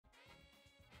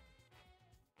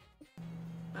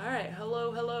Alright,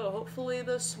 hello, hello. Hopefully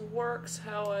this works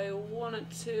how I want it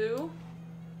to.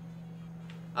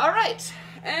 Alright,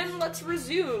 and let's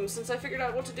resume, since I figured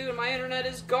out what to do and my internet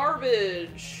is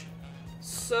garbage.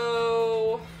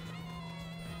 So,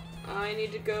 I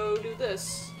need to go do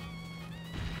this.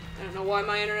 I don't know why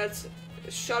my internet's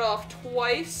shut off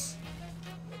twice,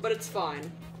 but it's fine.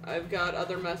 I've got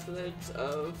other methods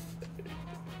of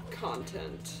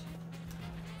content.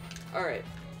 Alright,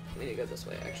 I need to go this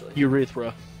way, actually.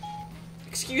 Urethra.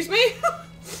 Excuse me?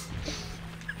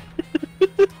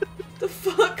 The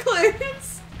fuck,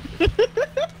 Clarence? The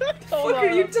fuck are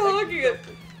you talking about?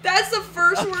 That's the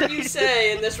first word you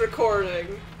say in this recording.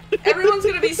 Everyone's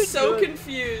gonna be so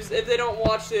confused if they don't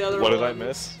watch the other What ones. did I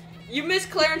miss? You missed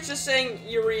Clarence just saying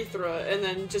urethra and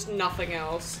then just nothing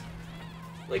else.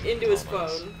 Like, into his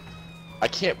phone. I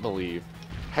can't believe.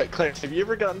 Hey, Clarence, have you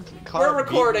ever gotten caught We're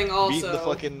recording beating also. the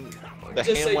fucking the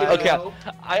Just so ham you wagon? know.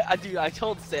 Okay, dude, I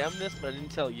told Sam this, but I didn't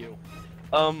tell you.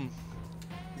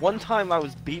 One time I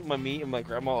was beating my meat and my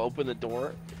grandma opened the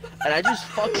door, and I just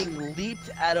fucking leaped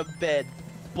out of bed,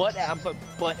 butt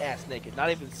ass naked, not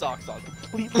even socks on,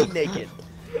 completely naked,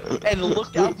 and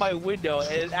looked out my window,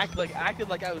 and it acted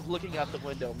like I was looking out the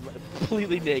window,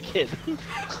 completely naked.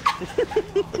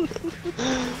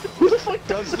 Who the fuck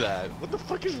does that? What the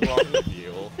fuck is wrong with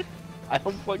you? I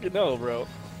don't fucking know, bro.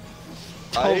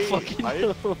 I Fucking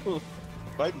know.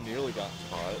 I nearly got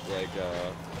caught. Like,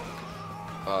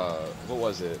 what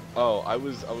was it? Oh, I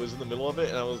was in the middle of it,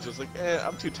 and I was just like,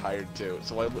 I'm too tired to.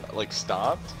 So I like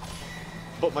stopped.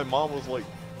 But my mom was like,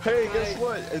 hey, guess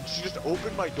what? And she just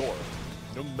opened my door.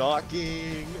 No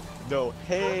knocking. No,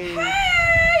 hey.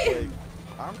 Hey! Like,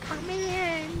 I'm coming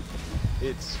in.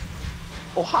 It's,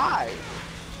 oh hi.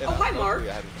 And Oh, hi, luckily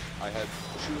Mark.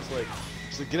 She was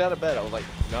like, get out of bed. I was like,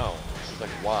 no. She's like,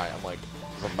 why? I'm like,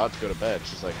 'cause I'm about to go to bed.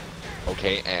 She's like,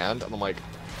 okay, and I'm like,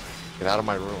 get out of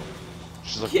my room.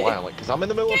 She's like, why? I'm like, 'cause I'm in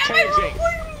the middle of Get out of my room, changing.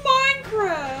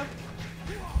 playing Minecraft!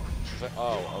 She's like,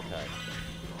 oh, okay.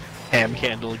 Ham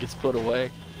candle gets put away.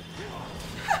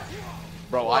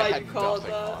 Bro, Why'd I you had call it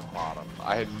nothing that? on bottom.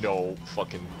 I had no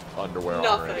fucking underwear on or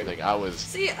Nothing. anything. I was.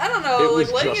 See, I don't know, It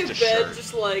was like, laying in just a bed shirt.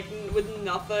 just, like, with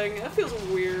nothing, that feels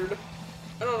weird.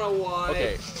 I don't know why.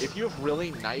 Okay, if you have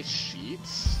really nice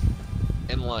sheets,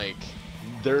 and, like,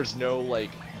 there's no,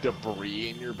 like, debris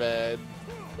in your bed.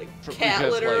 Like, for- cat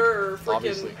because, litter like, or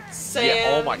obviously- freaking sand.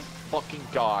 Yeah, oh my fucking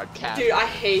god, cat. Dude, I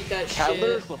hate that Cat shit.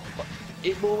 litter,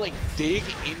 it will, like, dig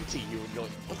into you and you're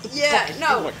like, what the Yeah, fuck is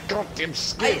no. in my goddamn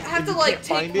skin? I have And to, you like, can't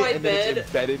take find my it, and then bed- it's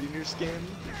embedded in your skin.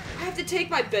 I have to take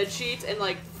my bed sheets and,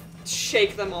 like,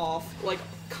 shake them off, like,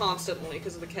 constantly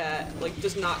because of the cat. Like,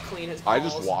 does not clean his I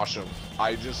balls. just wash them.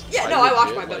 Yeah, no, I wash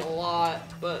legit, my bed like, a lot,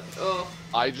 but, ugh.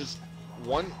 I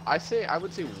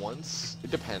would say once,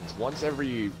 it depends, once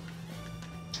every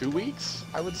 2 weeks,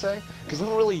 I would say. Because I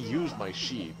don't really use my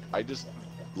sheet. I just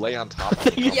lay on top of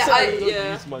it. Yeah, don't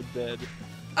yeah. use my bed.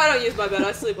 I don't use my bed,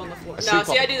 I sleep on the floor. No, sleep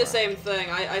see, on I the do the floor. same thing.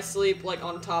 I sleep, like,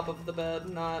 on top of the bed,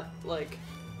 not, like...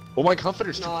 Well, my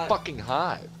comforter's too Not- fucking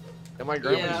hot. And my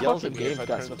grandma Yeah. yells at Fucking me if I game's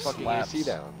got turn the some fucking slaps. AC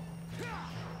down.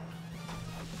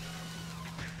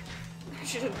 I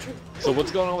should've turned- So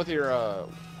what's going on with your,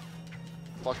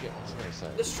 fucking, what was I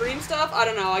gonna The say? stream stuff? I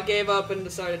don't know, I gave up and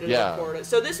decided to Yeah. record it.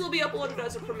 So this will be uploaded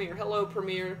as a premiere. Hello,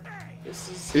 premiere. This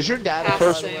is Is your dad Half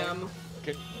at Sam.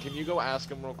 Can you go ask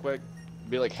him real quick?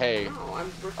 Be like, hey, No,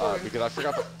 I'm recording. because I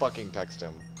forgot to fucking text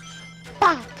him.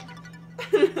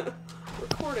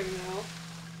 Recording now.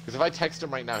 Because if I text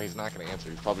him right now, he's not gonna answer.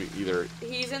 He's probably either,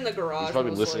 He's in the garage. he's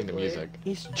probably most listening to likely. music.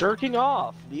 He's jerking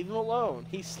off. Leave him alone.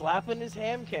 He's slapping his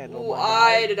ham candle. my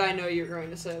Why guy. did I know you were going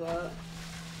to say that?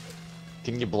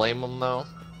 Can you blame him though?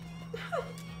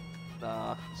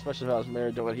 Nah, especially if I was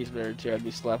married to what he's married to, I'd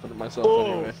be slapping at myself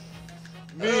Oh. anyway.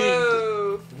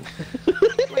 Oh.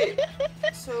 Wait.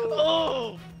 So.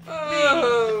 Oh!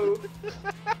 Oh.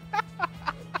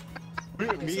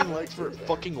 Me and Lex were at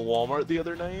fucking Walmart the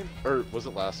other night, or was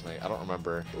it last night? I don't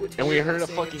remember. Ooh, And we Tony's heard a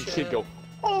saying fucking shit. kid go,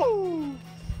 "Oh!"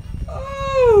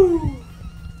 Oh.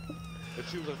 And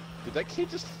she was like, "Did that kid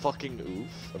just fucking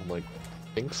oof?" I'm like,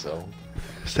 "I think so."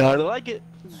 Sounded like it.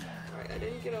 Alright, I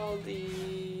didn't get all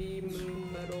the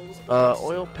medals.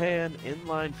 Oil pan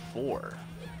inline 4.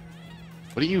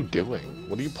 What are you doing?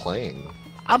 What are you playing?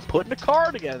 I'm putting a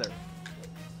car together.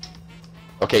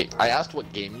 Okay, I asked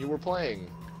what game you were playing.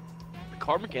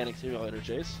 Car mechanic simulator,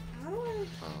 Chase. How do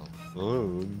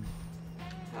Oh.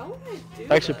 I, how would I do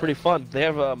Actually, that? pretty fun. They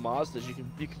have Mazdas. You can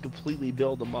completely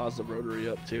build the Mazda rotary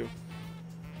up too.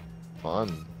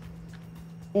 Fun.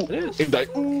 It is. And I,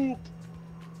 ooh.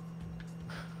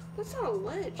 That's not a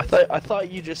ledge. I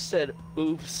thought you just said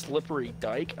oof slippery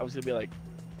dike. I was gonna be like,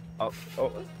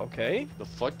 Oh, okay. The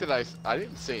fuck did I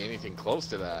didn't say anything close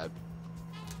to that.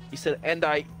 He said, and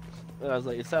I was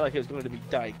like, it sounded like it was going to be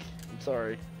Dyke. I'm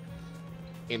sorry.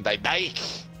 In the dike.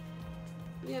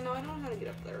 Yeah, no, I don't know how to get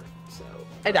up there, so...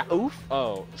 And oof.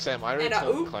 Oh, Sam, I already And,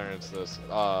 told oop. Clarence this.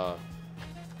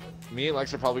 Me and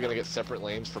Lex are probably gonna get separate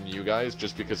lanes from you guys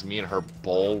just because me and her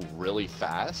bowl really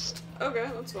fast. Okay,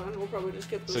 that's fine. We'll probably just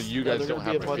get this... So you guys don't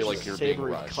have to feel like you're being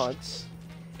rushed. Cunts.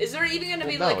 Is there even gonna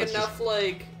be, Well, no, like, it's enough,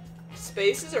 like,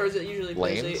 spaces, or is it usually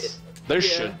busy? Lanes? There Yeah.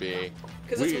 should be.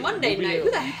 Because it's We- Monday we'll be night. able-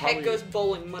 Who the we heck probably- goes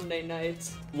bowling Monday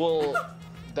nights? Well,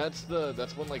 that's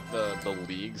when like the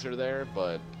leagues are there,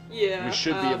 but Yeah. we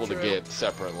should be able true. to get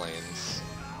separate lanes.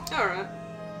 Alright.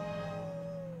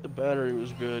 The battery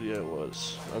was good. Yeah, it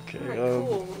was. Okay. Alright,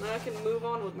 cool. Now I can move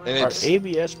on with my... And Our it's-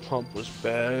 ABS pump was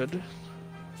bad.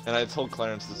 And I told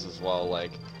Clarence this as well,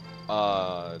 like,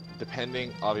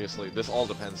 depending, obviously, this all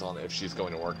depends on if she's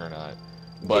going to work or not.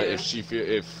 But Yeah.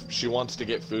 if she wants to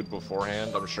get food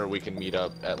beforehand, I'm sure we can meet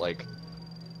up at like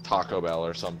Taco Bell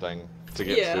or something to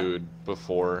get Yeah. food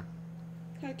before.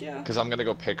 Heck yeah. Because I'm gonna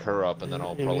go pick her up and then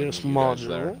I'll probably ABS meet you guys module.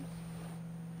 there.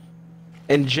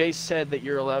 And Jay said that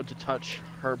you're allowed to touch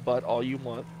her butt all you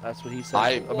want. That's what he said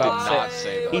I did about Why not sex.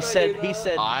 say that. would He I said do he that?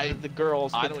 said I- the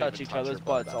girls I can don't touch even each touch other's her butt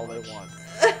butts that all they much. want.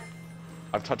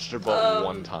 I've touched her butt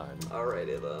one Um, time.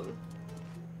 Alrighty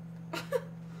then.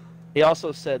 He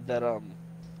also said that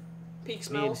Peak me and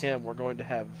smells. him were going to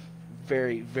have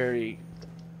very, very,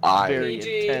 I very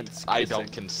PG. intense. I kissing.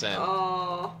 don't consent.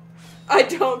 Aw. I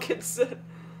don't consent.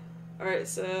 Alright,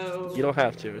 so... You don't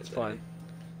have to. It's fine.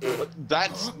 That's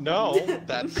that's No! illegal.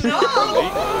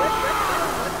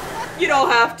 You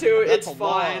don't have to, That's it's a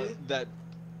law fine. that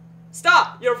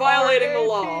Stop! You're violating the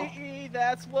law. R.A.P.E.,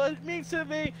 that's what it means to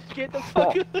me. Get the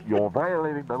fuck out. You're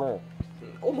violating the law.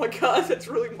 Oh my god, that's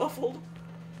really muffled.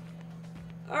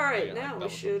 Alright, Yeah, now that we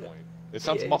was the should... point. It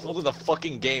sounds Yeah. muffled in the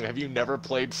fucking game. Have you never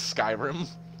played Skyrim?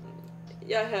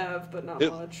 Yeah, I have, but not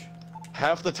It- much.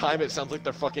 Half the time it sounds like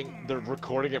they're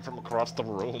recording it from across the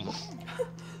room.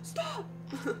 Stop!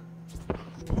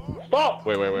 Stop!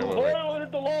 Wait.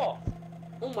 Violated the law.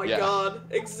 Oh my Yeah. god,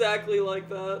 exactly like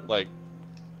that. Like,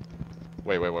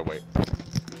 wait.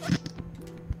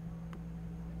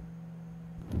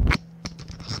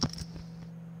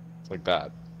 Like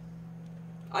that.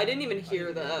 I didn't even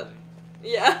hear that.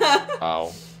 Yeah.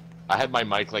 Oh. I had my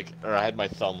mic I had my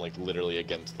thumb like literally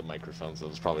against the microphone, so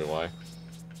that's probably why.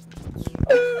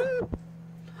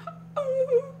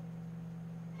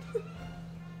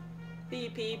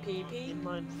 Beep, beep, beep, beep.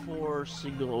 Inline 4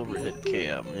 single overhead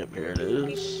cam. Yep, here it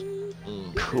is.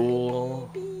 Mm. Cool.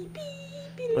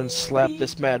 And slap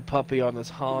this mad puppy on this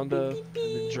Honda and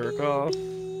then jerk off.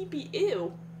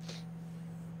 Ew.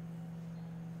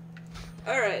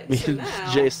 Alright, Me so and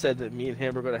now... Jay said that me and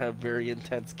him are going to have very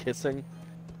intense kissing.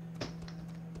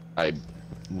 I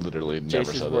literally never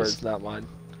Jason's said words, this. not mine.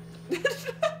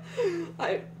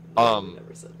 I never said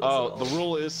this at all. The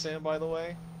rule is, Sam, by the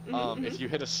way, Mhm, if you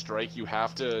hit a strike, you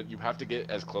have to get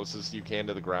as close as you can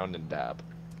to the ground and dab.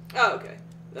 Oh, okay.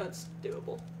 That's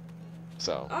doable.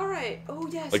 So, Alright. Oh,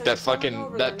 yes. like I'm that going fucking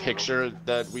over that there now. picture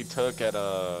that we took at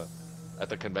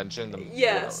the convention.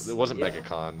 Yes, It wasn't yeah.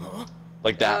 MegaCon.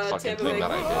 Like that fucking Tampa thing Bay.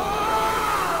 that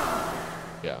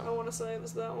I did. Yeah, I want to say it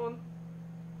was that one.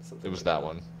 Something it was like that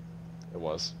one. It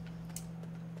was.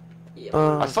 Yep.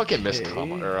 I fucking missed Okay.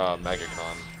 MegaCon.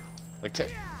 Like the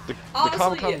Honestly,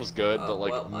 Comic Con yeah. was good, Oh, but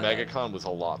like well, my bad. MegaCon was a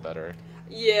lot better.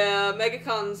 Yeah,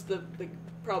 MegaCon's the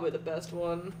probably the best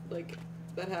one. Like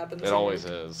that happens. It always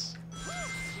is.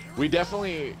 We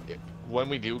definitely, when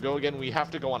we do go again, we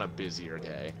have to go on a busier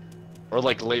day, or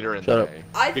like later in Shut the up. day.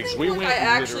 I Because think we like went I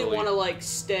actually literally- want to like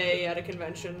stay at a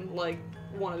convention like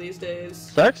one of these days.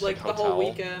 Sex? Like the Hotel? whole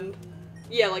weekend.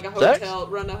 Yeah, like a Sex? hotel.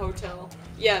 Run a hotel.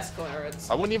 Yes, Clarence.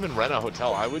 I wouldn't even rent a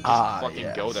hotel. I would just Ah,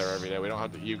 fucking go yes. there every day. We don't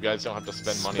have to. You guys don't have to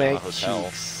spend money on a Spank hotel.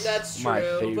 cheeks. That's My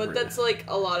true, favorite. but that's like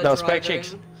a lot of No, driving. spank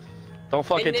cheeks. Don't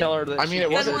fucking And then- tell her that I mean, she it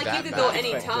And wasn't like that you could go bad.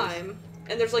 anytime,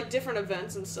 and there's like different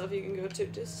events and stuff you can go to.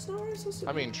 Just not really supposed to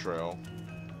I be. mean, true.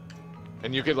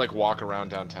 And you could like walk around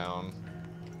downtown.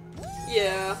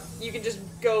 Yeah, you can just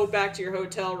go back to your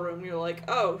hotel room. You're like,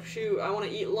 oh shoot, I want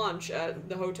to eat lunch at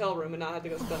the hotel room and not have to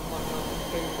go spend money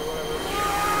on food or whatever.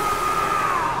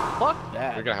 Fuck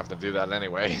that. You're gonna have to do that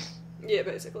anyway. Yeah,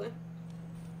 basically.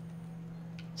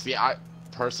 See, I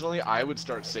personally, I would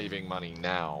start saving money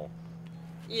now.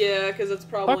 Yeah, because it's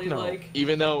probably no. like,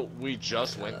 Even though we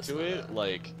just Yeah, went that's to not it, bad.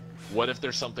 like, what if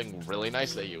there's something really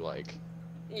nice that you like?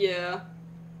 yeah.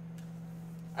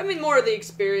 I mean, more of the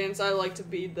experience. I like to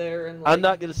be there and like. I'm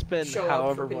not gonna spend show up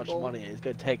however for much people. money it's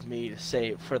gonna take me to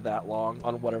save for that long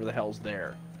on whatever the hell's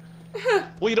there.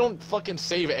 Well, you don't fucking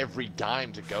save every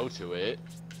dime to go to it.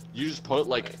 You just put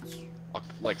like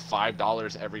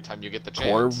 $5 every time you get the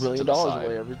chance. $250,000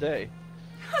 away every day.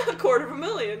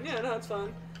 $250,000. Yeah, no, it's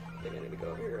fine. I think I need to go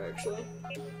over here actually.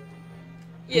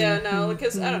 Yeah, no,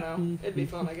 because I don't know. It'd be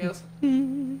fun, I guess.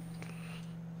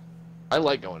 I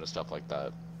like going to stuff like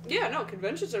that. Yeah, no,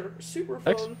 conventions are super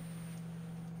fun.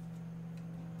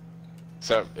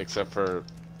 Except for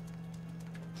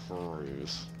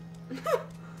furries.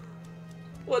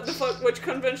 What the fuck? Which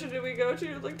convention did we go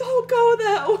to? Like, don't go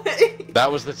that way. That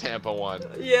was the Tampa one.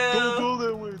 Yeah. Don't go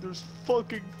that way. There's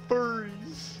fucking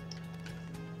furries.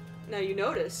 Now you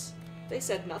notice they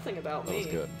said nothing about That me. was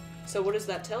good. So what does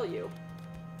that tell you?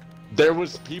 There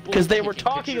was people 'Cause they were taking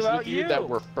talking pictures about with you you. that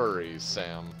were furries,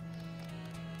 Sam.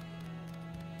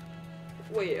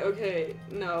 Wait, okay,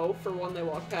 no. For one, they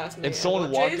walked past me. And someone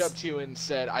what, walked Jace? up to you and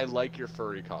said, "I like your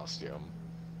furry costume."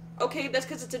 Okay, that's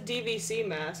because it's a DVC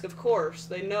mask. Of course,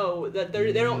 they know that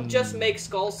they don't just make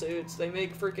skull suits. They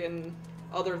make freaking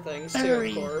other things too.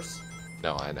 Of course.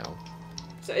 No, I know.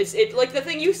 So it's like the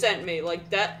thing you sent me. Like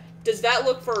that. Does that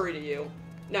look furry to you?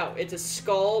 No, it's a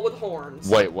skull with horns.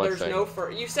 Wait, what There's thing? no fur.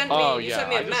 You sent me. Oh you yeah, sent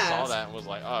me a I just mask. saw that and was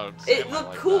like, "Oh, It Sam, I looked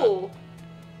like cool.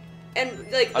 And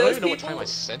like that." I don't those even know people. what time I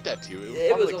sent that to you.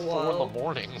 It It was was probably a like 4 in while. the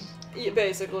morning. Yeah,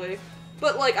 basically.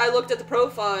 But like I looked at the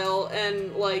profile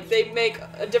and like they make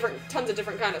tons of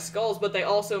different kind of skulls, but they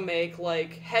also make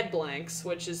like head blanks,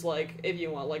 which is like if you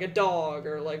want like a dog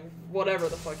or like whatever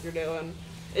the fuck you're doing.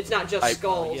 It's not just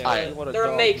skulls. yeah, but what a they're a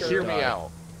dog. maker. Hear me out.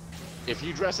 If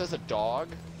you dress as a dog,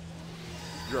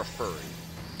 you're a furry.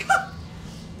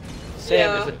 Sam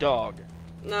Yeah. is a dog.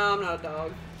 No, I'm not a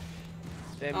dog.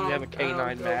 Sam, I you have a don't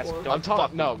canine go mask. for it. Don't I'm talking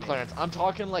fuck no, with me. Clarence. I'm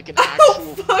talking like an Don't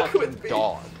actual fuck fucking with me.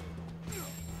 dog.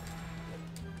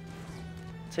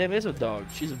 Sam is a dog.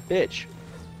 She's a bitch.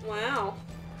 Wow.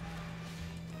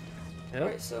 Yep.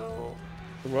 Alright, so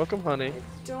You're welcome, honey. I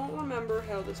don't remember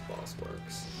how this boss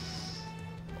works.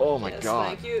 Oh my Yes, god.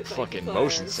 Thank you, Fucking Clarence.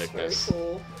 motion Very sickness.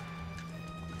 cool.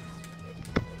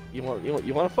 You want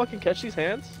to fucking catch these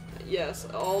hands? Yes,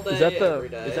 all day, Is that every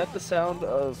day. is that the sound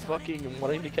of fucking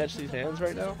wanting to catch these hands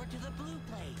right now?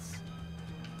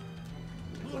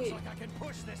 Wait.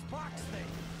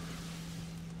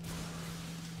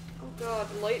 Oh god,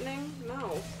 Lightning?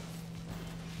 No.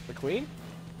 The queen?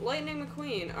 Lightning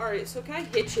McQueen. Alright, so can I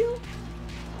hit you?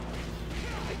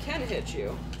 I can hit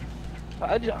you.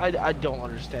 I don't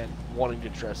understand wanting to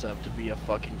dress up to be a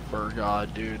fucking fur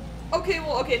god, dude. Okay,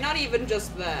 well, okay, not even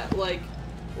just that. Like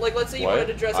let's say you What? wanted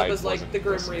to dress up I as, like, wasn't the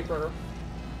Grim listening. Reaper.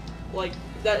 Like,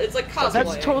 that, it's like cosplay.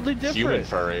 That's totally different. Human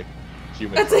furry.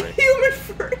 Human That's furry. a human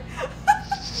furry.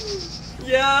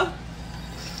 Yeah.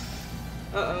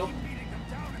 Uh-oh.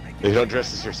 If you don't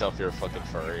dress as yourself, you're a fucking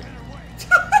furry. If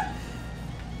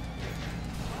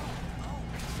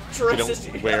you Dress as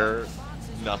don't wear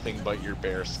nothing but your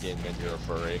bare skin, then you're a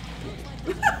furry.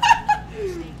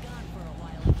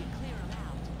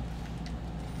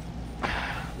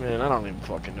 Man, I don't even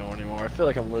fucking know anymore. I feel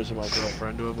like I'm losing my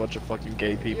girlfriend to a bunch of fucking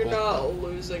gay people. You're not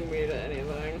losing me to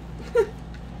anything.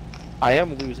 I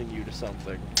am losing you to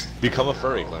something. Become a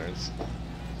furry, Clarence.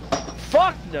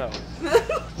 Fuck no!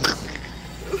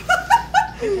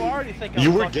 People already think I'm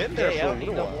You were fucking getting there gay. for I a don't need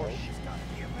little no more while.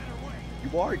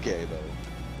 shit. You are gay, though.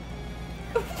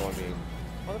 Well, I mean,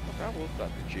 Motherfucker, I will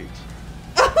slap your cheeks.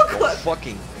 don't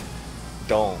fucking...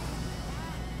 Don't.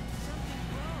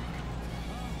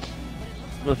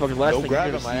 Motherfucker, last No thing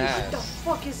grabbing you're gonna my see ass. What the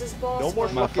fuck is this boss No more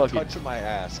fight? My fucking fucking- touching my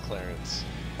ass, Clarence.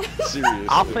 Seriously.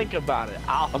 I'll think about it.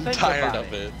 I'm tired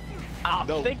of it. I'll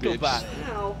No, think bitch. about it.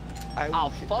 Ow. I'll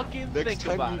fucking Next think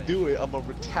time about you it. do it, I'm gonna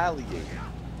retaliate.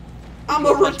 I'm a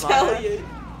touch my ass? retaliate.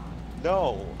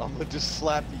 No, I'm gonna just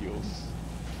slap you.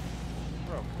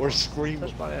 Bro, Or scream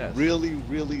touch my ass. really,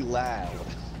 really loud.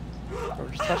 Bro,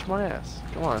 just touch my ass.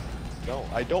 Come on. No,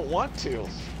 I don't want to.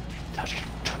 Touch.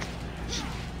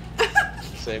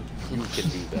 Sam, you can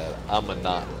do that. I'ma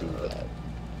not do that.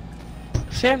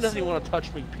 Sam doesn't even want to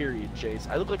touch me, period, Jace.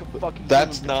 I look like a fucking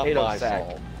That's human not potato my sack.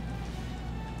 fault.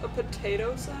 A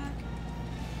potato sack?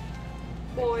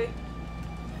 Boy.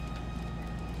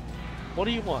 What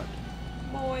do you want?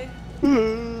 Boy. Ow.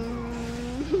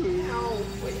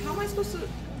 Wait, how am I supposed to...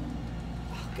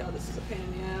 Oh god, this is a pain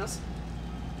in the ass.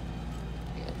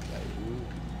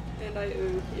 And I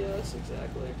ooh. Yes,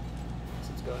 exactly. That's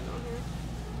what's going on here.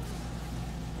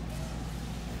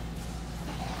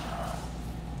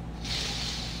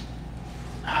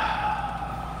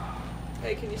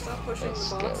 Hey, can you stop pushing the Let's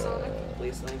box, go. Sonic?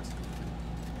 Please, thanks.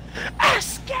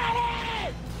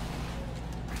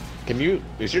 Can you...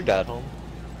 Is your dad home?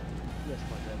 Yes,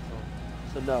 my dad's home.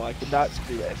 So no, I could not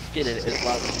skin it as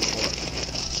loud as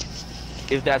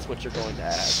before. If that's what you're going to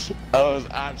ask. I was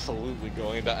absolutely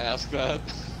going to ask that.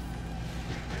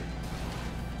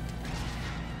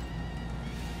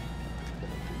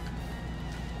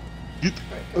 Get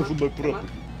Come off on, of my come property. on.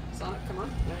 Sonic, come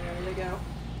on. There you go.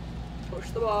 Push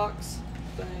the box.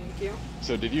 Thank you.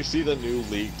 So did you see the new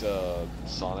leaked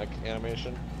Sonic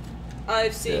animation?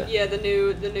 I've seen, Yeah. yeah, the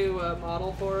new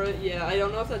model for it. Yeah, I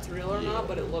don't know if that's real or Yeah. not,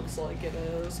 but it looks like it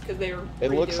is because they were.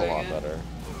 It looks a redoing lot it. better.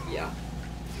 Yeah.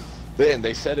 And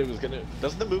they said it was gonna.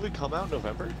 Doesn't the movie come out in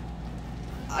November?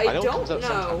 I know it don't comes out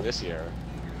sometime know. this year.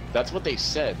 That's what they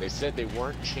said. They said they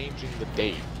weren't changing the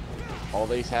date. All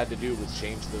they had to do was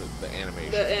change the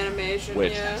animation. The animation,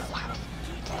 Which yeah.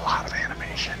 it's a lot of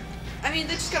animation. I mean,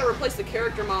 they just gotta replace the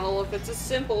character model. If it's as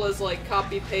simple as like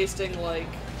copy pasting, like,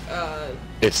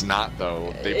 It's not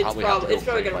though. They probably have to go it's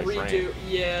probably frame gotta by redo. frame.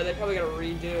 Yeah, they probably gotta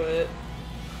redo it.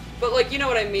 But like, you know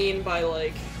what I mean by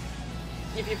like,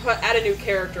 if you add a new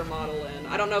character model in.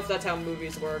 I don't know if that's how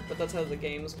movies work, but that's how the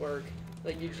games work.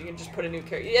 Like you can just put a new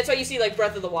character. That's why you see like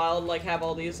Breath of the Wild like have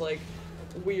all these like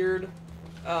weird,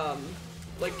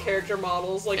 like character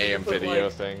models like you AM can put, video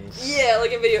like, things. yeah,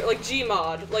 like in video, like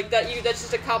Gmod, like that. That's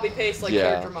just a copy paste like Yeah.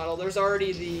 character model. There's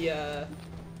already the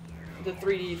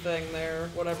 3D thing there,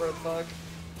 whatever the fuck.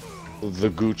 The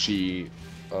Gucci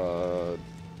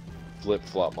flip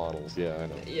flop models. Yeah, I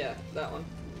know. Yeah, that one.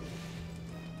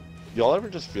 Y'all ever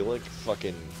just feel like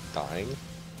fucking dying?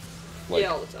 Like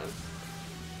Yeah, all the time.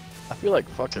 I feel like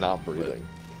fucking not breathing.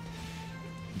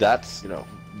 That's You know.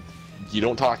 you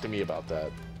don't talk to me about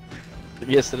that.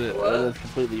 Yes, it is. What? That's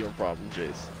completely your problem,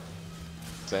 Jace.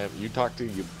 Sam, you talk to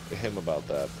him about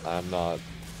that. I'm not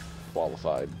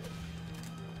qualified.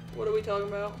 What are we talking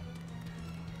about?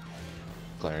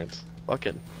 Clarence,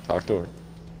 Fucking. talk to her.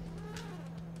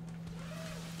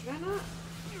 Can I not?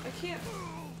 I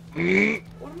can't.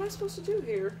 What am I supposed to do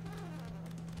here?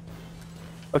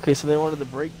 Okay, so they wanted the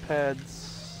brake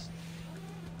pads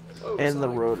Oh, and the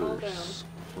Sonic, calm rotors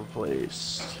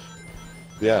replaced.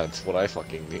 Yeah, it's what I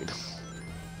fucking need.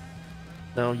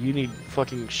 No, you need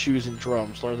fucking shoes and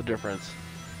drums. Learn the difference.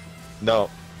 No.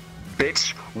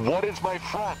 Bitch, what is my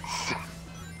fronts?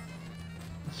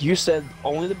 You said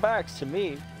only the backs to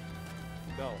me.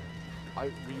 No.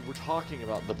 We were talking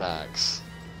about the backs.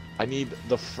 I need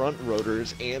the front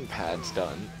rotors and pads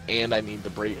done, and I need the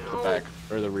back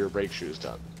or the rear brake shoes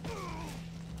done.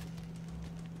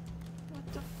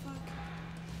 What the fuck?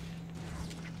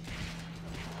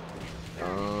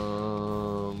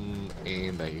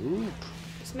 And I oop.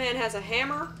 This man has a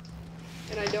hammer,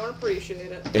 and I don't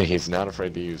appreciate it. And he's not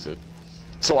afraid to use it.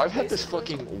 So I've had this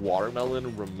Basically. fucking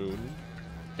watermelon Ramoon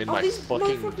in Oh, my these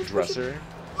fucking motherfuckers dresser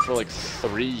for like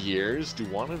 3 years. Do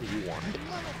one of you want it?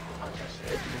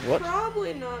 What?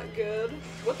 Probably not good.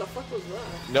 What the fuck was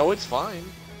that? No, it's fine.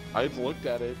 I've looked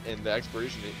at it, and the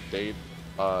expiration date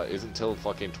isn't until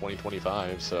fucking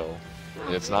 2025, so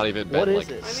and it's not even What been is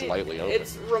like it? I mean, slightly open.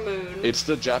 it's Ramoon. It's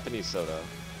the Japanese soda.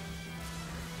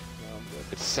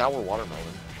 It's sour watermelon.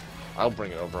 I'll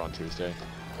bring it over on Tuesday.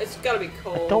 It's gotta be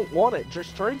cold. I don't want it.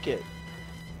 Just drink it.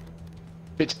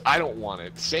 Bitch, I don't want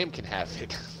it. Sam can have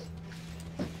it.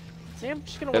 See, I'm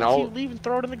just gonna And wait till you I'll- leave and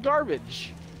throw it in the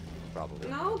garbage. Probably.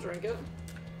 No, I'll drink it.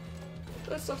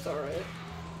 That stuff's alright.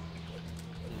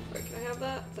 Wait, can I have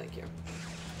that? Thank you.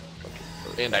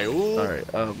 And I ooh. Alright,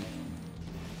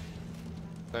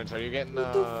 So you getting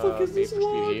What the fuck is Need this for Speed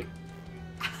log? Heat?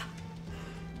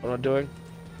 what am I doing?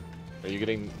 Are you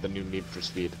getting the new Need for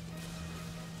Speed?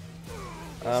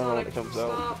 I don't know when Sonic, it comes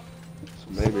stop. out. So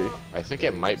maybe. Stop. I think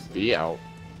it might be out.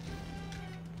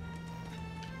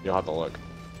 You'll have to look.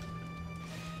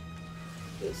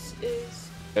 This is.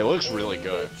 It looks really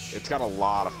good. Bitch. It's got a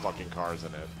lot of fucking cars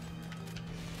in it.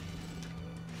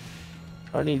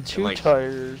 I need 2 like-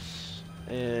 tires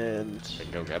and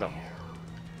And go get them.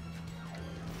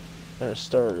 a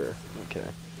starter. Okay.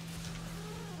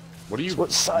 What are you So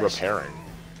what size? repairing?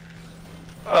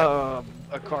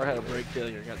 A car had a brake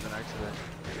failure, got in an accident.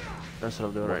 That's what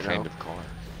I'm doing What right kind now. of car?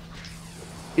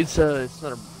 It's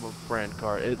not a brand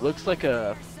car. It looks like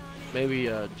maybe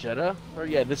a Jetta. Or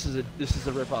yeah, this is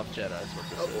a rip-off Jetta. Is what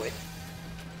this Oh is. boy.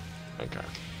 Okay.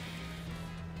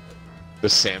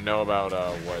 Does Sam know about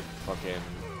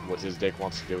what his dick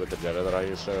wants to do with the Jetta that I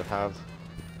used to have?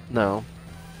 No.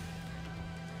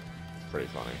 It's pretty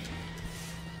funny.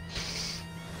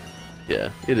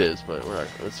 Yeah, it is, but we're not,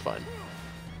 it's fine.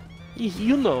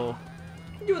 You know.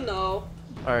 You know.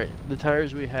 All right, the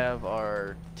tires we have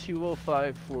are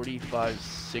 205, 45,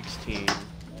 16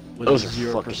 with Those a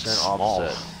are 0% fucking small.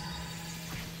 offset.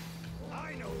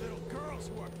 I know little girls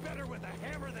who are better with a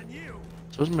hammer than you.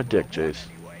 So Where's my dick, Chase?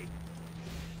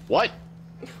 What?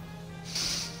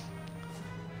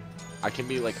 I can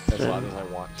be like as loud as I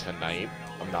want tonight.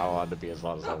 I'm not allowed to be as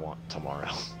loud as I want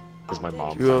tomorrow. Because my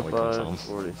mom finally comes 205, home.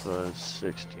 45,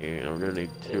 16. I'm gonna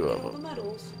need two All of the them.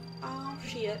 medals. Oh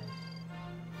shit.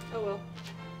 Oh well.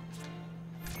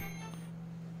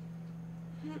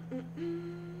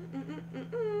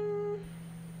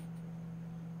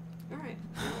 Alright,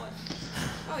 you know what?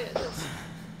 Oh yeah, this.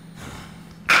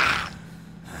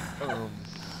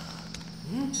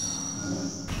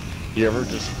 You ever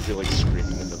just feel like screaming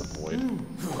into the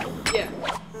void? Yeah.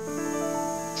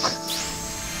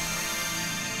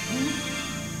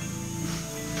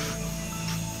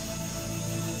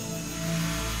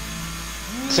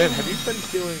 Sam, have you been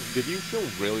feeling, did you feel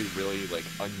really, really, like,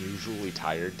 unusually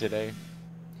tired today?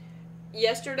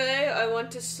 Yesterday, I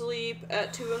went to sleep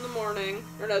at 2 in the morning.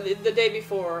 Or no, the day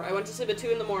before. I went to sleep at 2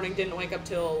 in the morning, didn't wake up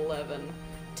till 11.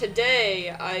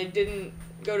 Today, I didn't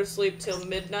go to sleep till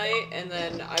midnight, and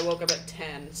then I woke up at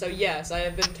 10. So yes, I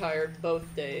have been tired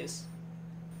both days.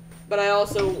 But I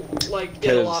also, like,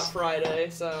 did a lot Friday,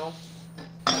 so...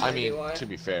 I mean, to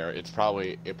be fair, it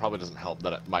probably doesn't help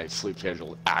that my sleep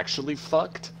schedule actually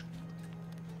fucked.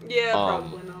 Yeah,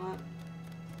 probably not.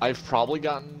 I've probably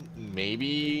gotten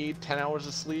maybe 10 hours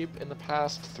of sleep in the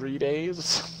past 3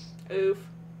 days. Oof.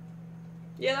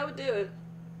 Yeah, that would do it.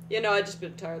 Yeah, no, I just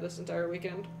been tired this entire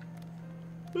weekend.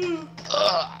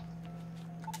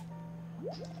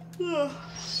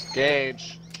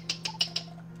 Gage.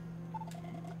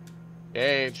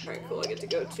 Gage. Alright, cool, I get to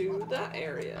go to that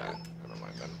area. Never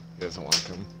mind then. He doesn't want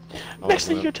to come. Next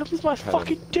thing you're telling me my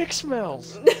fucking dick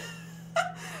smells.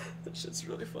 That shit's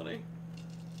really funny.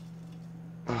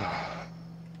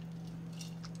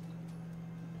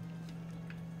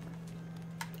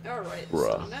 Alright, so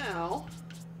Bruh. now...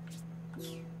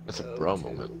 That's a go bro to-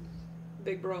 moment.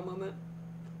 Big bro moment.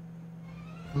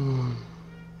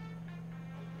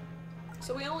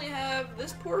 So we only have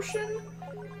this portion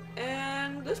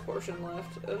and this portion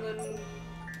left, and then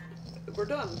we're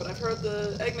done. But I've heard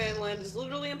the Eggman Land is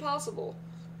literally impossible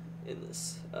in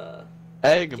this,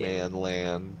 Eggman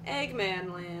Land.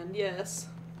 Eggman Land, yes.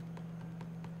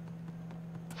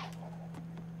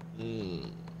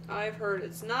 I've heard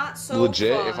it's not so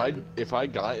Legit, fun. if I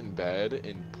got in bed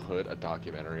and put a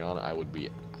documentary on, I would be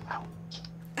out.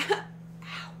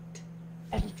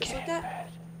 Just like that.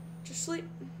 Just sleep.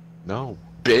 No,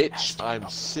 bitch, I'm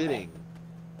sitting.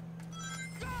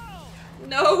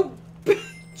 No,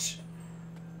 bitch.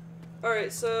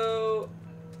 Alright, so...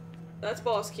 That's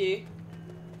boss key.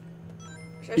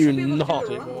 I You should be able to do the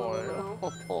naughty run boy.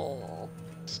 now.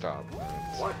 Stop.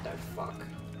 What the fuck? You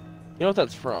know what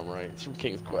that's from, right? It's from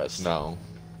King's Quest. No.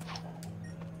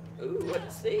 Ooh, what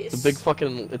is this? It's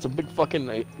a big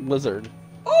fucking lizard.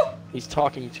 Oh! He's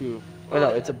talking to... Oh no,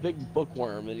 it's a big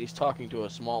bookworm, and he's talking to a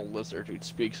small lizard who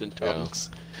speaks in tongues.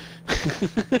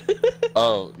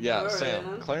 Oh, yeah, Alright, Sam.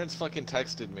 man. Clarence fucking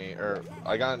texted me, or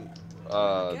I got,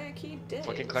 Yeah, key dead.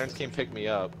 fucking Clarence came pick me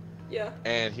up, Yeah.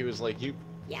 and he was like, Yeah.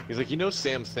 he's like, you know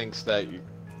Sam thinks that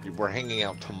we're hanging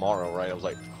out tomorrow, right? I was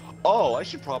like, oh, I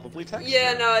should probably text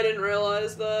Yeah, him. no, I didn't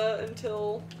realize that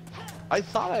until... I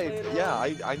thought later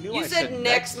on. I knew You I said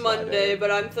next Monday, Friday.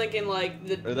 but I'm thinking like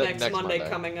the Or the next next Monday Monday.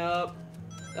 coming up.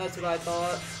 That's what I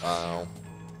thought. Oh.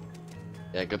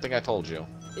 Yeah, good thing I told you.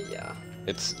 Yeah.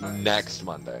 It's next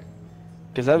Monday.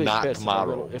 Because that'd be Not pissed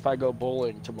tomorrow. if I go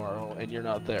bowling tomorrow and you're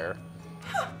not there.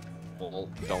 Well,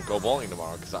 don't go bowling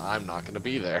tomorrow, because I'm not going to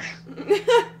be there.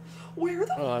 Where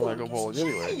the Oh, I fuck might go bowling is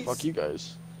anyway. Chase? Fuck you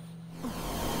guys.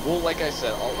 Well, like I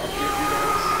said, I'll update you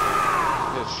guys.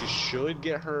 Because she should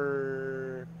get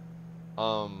her,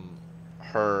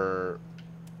 her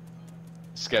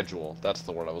schedule. That's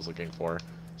the word I was looking for.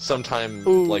 Sometime,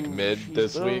 like, mid she's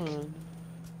this week. done.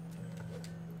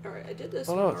 Alright, I did this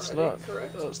Oh one no, it's already, not.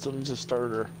 correct? Oh, it still needs a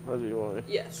starter. That'd be why.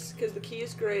 Yes, because the key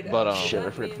is grayed But, out. So Shit, I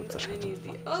that forgot to means put I that. need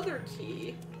the other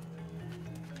key.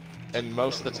 And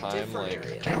most of the time,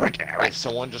 Different like, area. if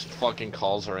someone just fucking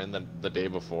calls her in the day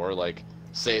before, like,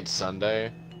 say it's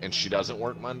Sunday, and she doesn't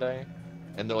work Monday,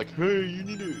 and they're like, hey, we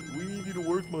need you to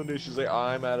work Monday. She's like,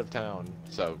 I'm out of town.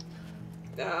 So,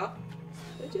 Yeah.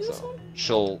 Did I do this one?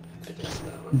 she'll, I did that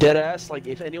one. Deadass, like,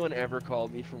 if anyone ever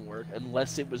called me from work,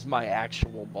 unless it was my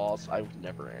actual boss, I would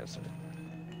never answer.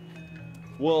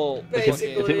 well,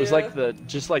 Basically. If it was yeah. like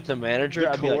just like the manager,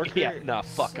 The I'd be like, coworker- yeah, nah,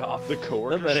 fuck off. the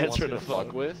coworker Let that she wants answer me to the phone.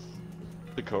 fuck with,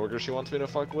 the coworker she wants me to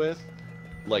fuck with,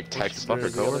 like, texted fuck me her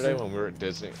the other day coworker? when we were at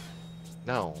Disney.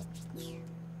 No.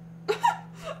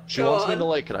 She Go wants me on. to,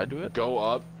 like, Could I do it? go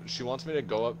up. She wants me to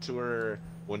go up to her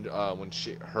when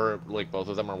like both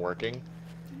of them are working,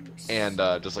 and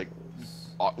just like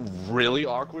really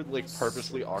awkward, like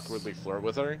purposely awkwardly flirt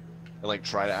with her, and like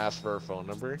try to ask for her phone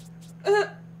number.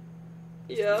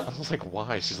 Yeah. I was like,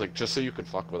 why? She's like, just so you could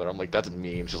fuck with her. I'm like, that's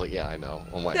mean. She's like, yeah, I know.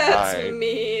 I'm like, That's alright,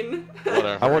 mean.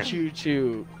 whatever. I want you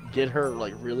to get her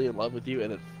like really in love with you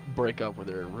and then break up with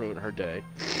her and ruin her day.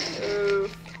 Oh,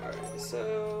 alright,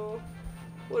 so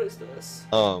what is this?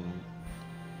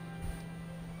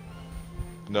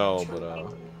 No,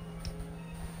 but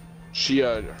she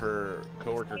her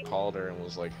coworker called her and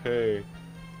was like, hey,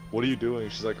 what are you doing?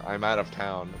 She's like, I'm out of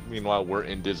town. Meanwhile, we're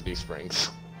in Disney Springs.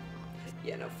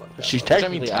 Yeah, no, fuck that. She's one. Which, I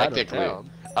mean, technically out of technically, town.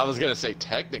 I was gonna say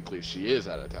technically she is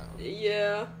out of town.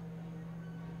 Yeah.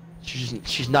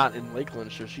 She's not in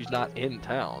Lakeland, so she's not in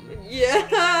town. Yeah.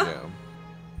 Yeah.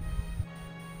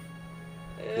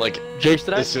 Like, Jace,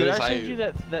 did I As soon as send I- you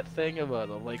that thing about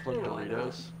the Lakeland No, I know.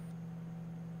 Doritos?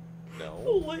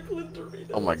 No. Lakeland Doritos.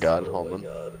 Oh my god, hold on.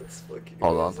 God, it's fucking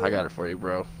Hold on, amazing. I got it for you,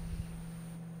 bro.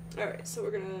 Alright, so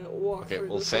we're gonna walk Okay, through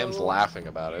well, this Sam's level. laughing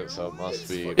about it, so it must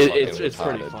be It's fucking It's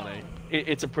pretty retarded. funny.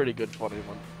 It's a pretty good funny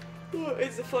one. Oh,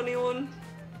 it's a funny one.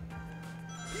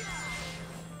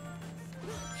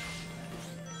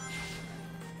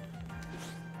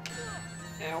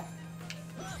 Ow.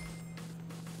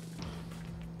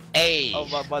 Hey.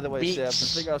 Oh, by the way, Sam, the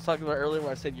thing I was talking about earlier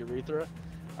when I said urethra,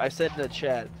 I said in the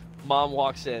chat, Mom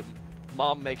walks in,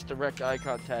 Mom makes direct eye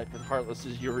contact with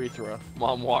Heartless's urethra.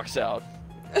 Mom walks out.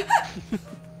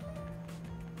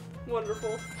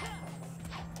 Wonderful.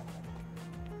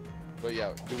 But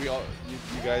yeah, do we all?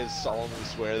 You guys solemnly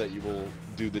swear that you will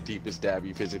do the deepest dab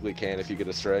you physically can if you get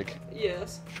a strike?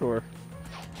 Yes. Sure.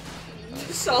 You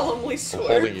solemnly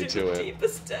swear holding you to to the it.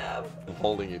 deepest dab. I'm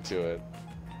holding you to it.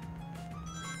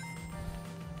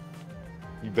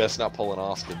 You best not pull an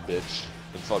Austin, bitch,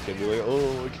 and fucking be like,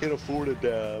 oh, I can't afford a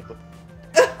dab.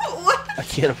 What? I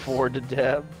can't afford to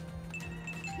dab.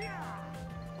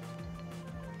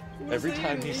 What Every does that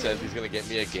time even he mean? says he's gonna get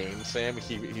me a game, Sam,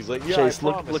 he's like, yeah, Jace,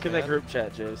 I promise, look in that man." group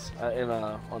chat, Jace,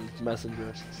 on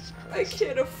Messenger. Jesus I Christ.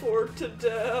 can't afford to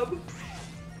dab.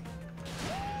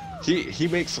 He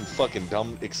makes some fucking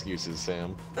dumb excuses,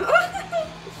 Sam.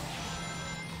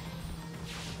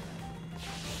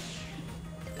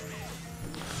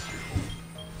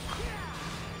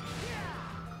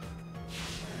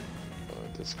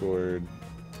 Discord.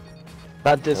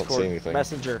 Not say Discord, anything.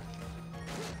 Messenger.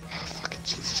 Oh, fucking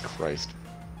Jesus Christ.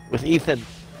 With Ethan.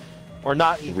 Or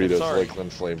not Ethan, Doritos sorry.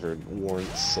 Lakeland flavored,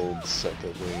 warrants sold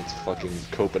separately. It's fucking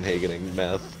Copenhagening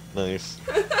meth. Nice.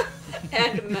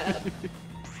 And mad.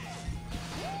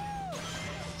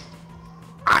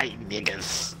 Aye,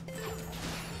 niggas.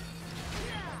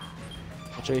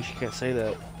 Jace, you can't say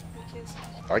that.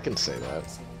 I can say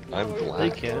that. I'm No, we're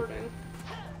black. You can't. recording.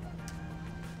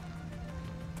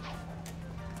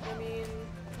 I mean...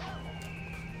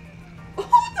 Oh,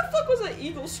 what the fuck was that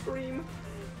eagle scream?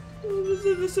 Oh, this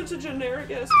is such a generic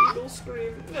ass eagle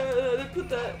scream. No, they put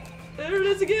that... There it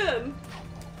is again!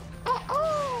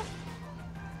 No,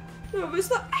 but it's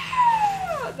not...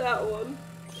 Ah, that one.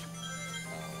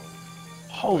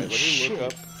 Holy Wait, let me shit. look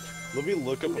up. Let me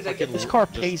look up Did if I I get can. This car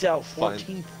just pays out find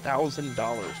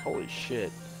 $14,000. Holy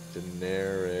shit.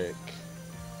 generic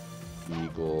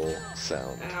eagle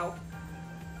sound. Ow.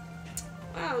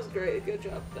 That was great. Good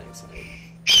job. Thanks.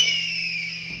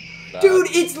 That- Dude,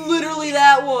 it's literally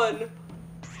that one!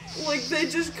 Like, they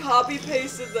just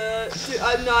copy-pasted that. Dude,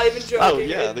 I'm not even joking. Oh,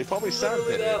 yeah, It's they probably literally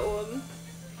sound-bit that it. one.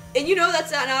 And you know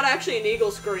that's not actually an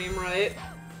eagle scream, right?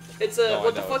 It's a... No, I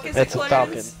what the know, fuck it's is a- it, It's a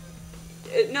Clarence?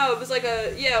 No, it was like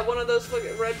a... Yeah, one of those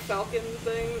fucking red falcon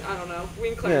thing. I don't know. We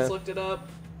and Clarence Yeah. looked it up.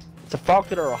 It's a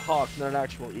falcon or a hawk, not an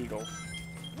actual eagle.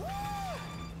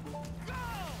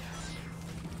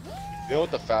 You know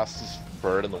what the fastest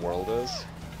bird in the world is?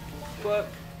 But...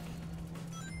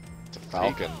 It's a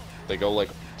falcon. They go like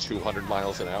 200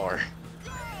 miles an hour.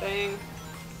 Bang.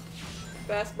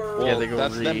 Fast bird. Well, Yeah, they go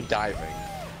that's them re- diving.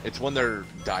 It's when they're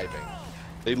diving.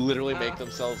 They literally Ah. make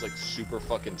themselves like super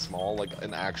fucking small, like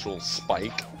an actual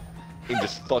spike, and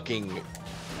just fucking.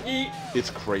 Yeet. It's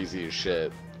crazy as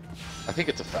shit. I think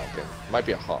it's a falcon. Might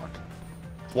be a hawk.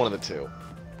 It's one of the two.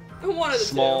 One of the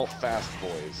Small, fast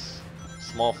boys.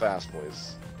 Small, fast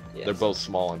boys. two. Yes. They're both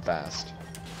small and fast.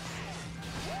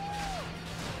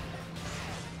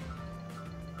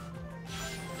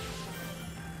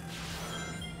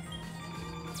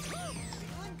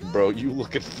 Bro, you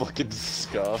looking fucking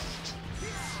scuffed.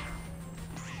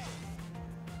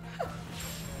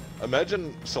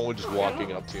 Imagine someone just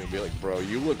walking up to you and be like, bro,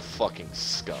 you look fucking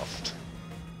scuffed.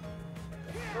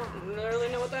 I don't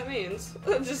really know what that means.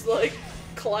 Just like,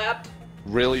 clapped.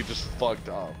 Really just fucked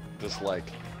up. Just like,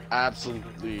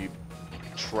 absolutely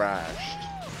trashed.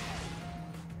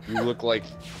 You look like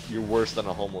you're worse than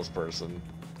a homeless person.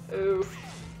 Oof.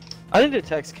 I need to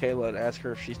text Kayla and ask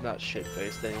her if she's not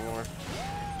shit-faced anymore.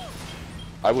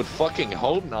 I would fucking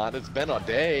hope not. It's been a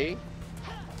day.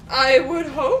 I would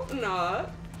hope not.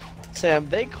 Sam,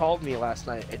 they called me last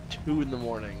night at 2 in the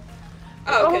morning.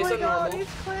 Oh, okay, my so God, normal.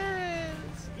 it's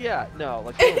Clarence! Yeah, no,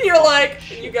 like... And you're like,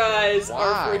 you guys Why?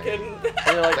 are freaking. And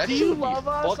they're like, That do shit you would be love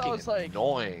us? I fucking was like,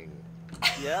 annoying.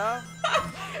 yeah?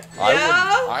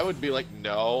 I would be like,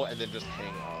 no, and then just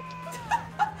hang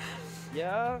up.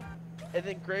 Yeah? And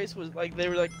then Grace was like, they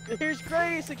were like, here's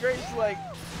Grace! And Grace was like,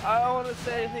 I don't want to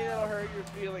say anything that'll hurt your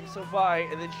feelings, so bye.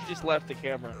 And then she just left the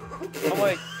camera. I'm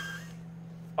like,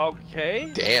 okay.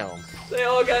 Damn. They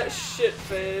all got shit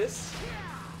faced.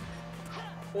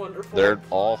 Wonderful. They're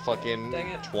all fucking Dang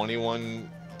it.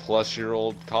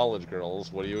 21-plus-year-old college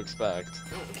girls. What do you expect?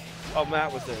 Oh,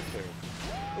 Matt was there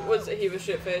too. He was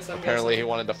shit faced? I'm Apparently, he guessing.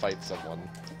 wanted to fight someone.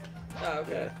 Oh,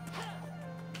 okay.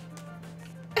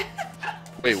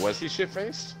 Wait, was he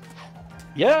shit-faced?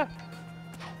 Yeah.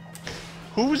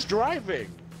 Who was driving?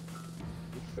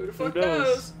 Who the fuck knows?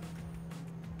 knows?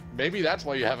 Maybe that's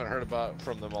why you haven't heard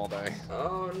from them all day.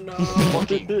 Oh no.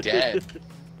 Fucking dead.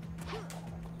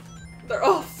 They're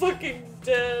all fucking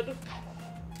dead.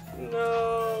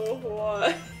 No,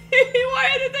 why?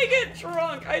 Why did they get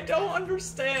drunk? I don't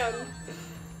understand.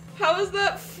 How is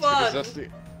that Because fun? that's the.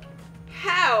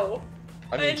 How?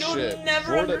 I mean, don't shit. never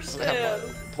Florida doesn't have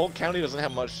understand. Polk County doesn't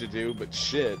have much to do, but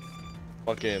shit.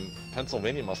 Fucking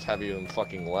Pennsylvania must have even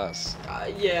fucking less.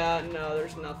 Yeah, no,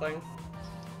 there's nothing.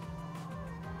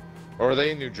 Or are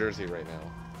they in New Jersey right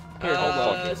now? Here, hold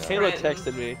on. It's Kayla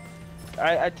Scranton. texted me.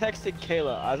 I texted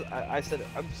Kayla. I said,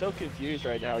 I'm so confused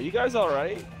right now. Are you guys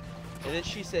alright? And then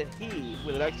she said, he,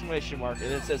 with an exclamation mark,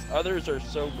 and it says, others are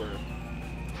sober.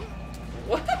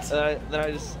 What? And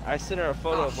then I sent her a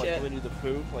photo Oh, of like shit. Winnie the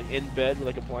Pooh, like in bed with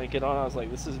like a blanket on. I was like,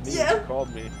 this is me. Yeah. You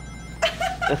called me.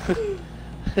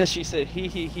 She said,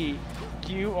 he.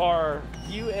 You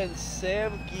and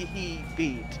Sam Geehee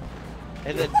beat.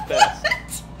 And then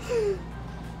best.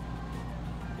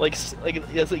 Like it's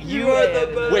like You are the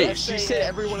and best. Wait, she said S-A-M-G-H-E.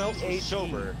 everyone else was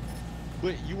sober,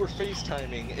 but you were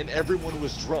FaceTiming and everyone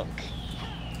was drunk.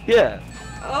 Yeah.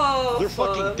 Oh, They're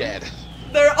fun. fucking dead.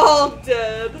 They're all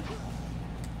dead.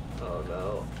 Oh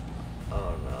no.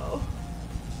 Oh no.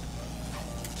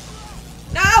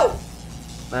 No!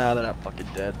 Nah, they're not fucking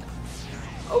dead.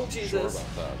 Oh Sure Jesus.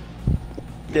 about that.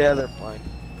 Yeah, they're fine.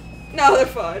 No, they're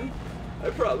fine. I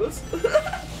promise.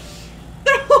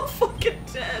 They're all fucking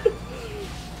dead.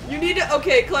 You need to.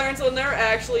 Okay, Clarence, when they're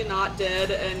actually not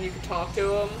dead and you can talk to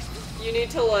them, you need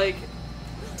to, like,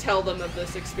 tell them of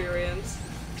this experience.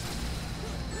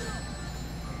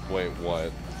 Wait,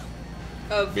 what?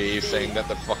 Of Me the- saying that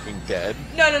they're fucking dead?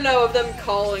 No, of them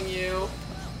calling you.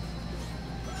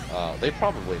 They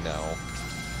probably know.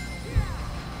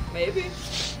 Maybe.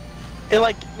 And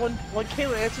like when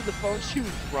Kayla answered the phone, she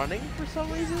was running for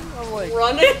some reason. I'm like,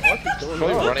 Running? what is going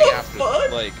Probably on? running the after,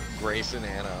 fuck? like, Grace and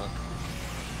Anna.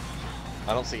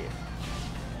 I don't see it.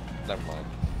 Never mind.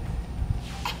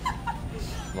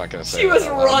 I'm not gonna say She that was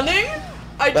out loud. running?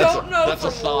 I don't know That's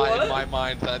a from thought what. in my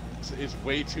mind that is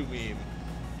way too mean.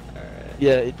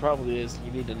 Yeah, it probably is.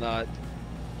 You need to not.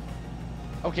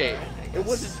 Okay, I it guess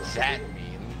wasn't so. that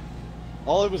mean.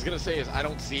 All I was gonna say is I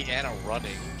don't see Anna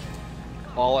running.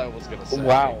 All I was gonna say.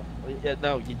 Wow. Yeah,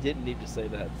 no, you didn't need to say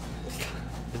that.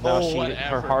 'Cause now Oh, her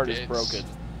whatever, heart is bitch. broken.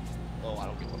 Oh, I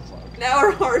don't give a fuck. Now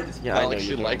her heart is. Yeah, Not I know like you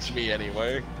she don't. likes me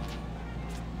anyway.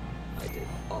 I did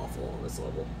awful on this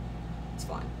level. It's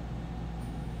fine.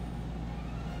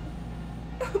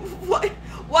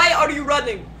 Why are you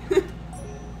running?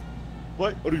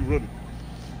 Why are you running?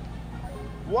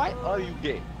 Why are you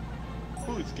gay?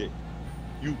 Who is gay?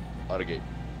 You are gay.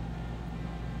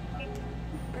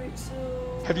 Alright,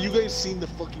 so. Have you guys seen the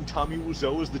fucking Tommy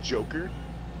Wiseau as the Joker?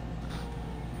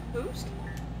 Who's?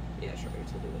 Yeah, sure, we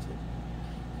can do this one.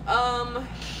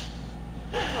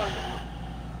 What are you talking about?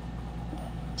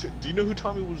 Do you know who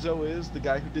Tommy Wiseau is? The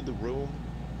guy who did The Room?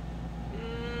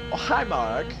 Mm, Oh, hi,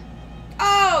 Mark.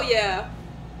 Oh, yeah.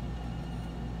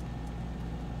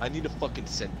 I need to fucking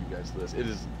send you guys this. It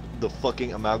is the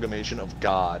fucking amalgamation of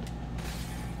God.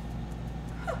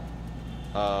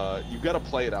 You gotta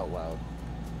play it out loud.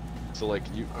 So, like,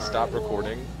 you Alright, stop well-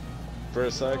 recording for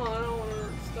a sec. Oh, I don't want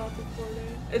to stop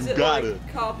recording. Is You it got like it.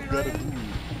 copyrighted?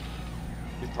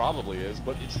 It probably is,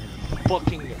 but it's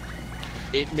fucking.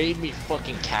 It made me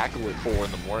fucking cackle at 4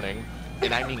 in the morning,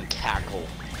 and I mean cackle.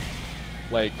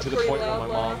 Like to the Pretty point where loud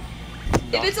my mom. laugh.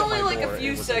 If knocked it's on only my like door a and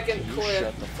few was like, second "Can you clip,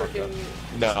 shut the fuck up?"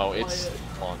 freaking. No, play it's it.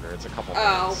 longer. It's a couple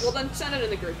Oh, minutes. well then send it in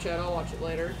the group chat. I'll watch it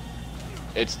later.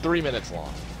 It's 3 minutes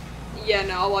long. Yeah,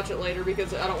 no, I'll watch it later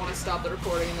because I don't want to stop the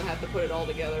recording and then have to put it all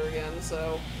together again,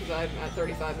 so... Because I'm at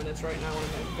 35 minutes right now and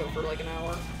I'm going to go for like an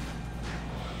hour.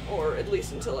 Or at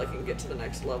least until I can get to the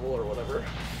next level or whatever.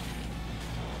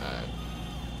 Alright.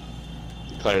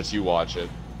 Clarence, you watch it.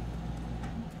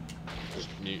 Just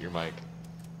mute your mic.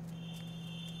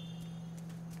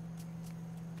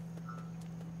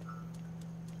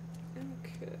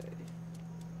 Okay.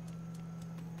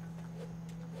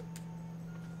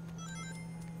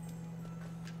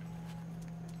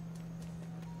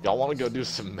 Y'all want to go do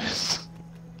some meth?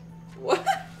 What?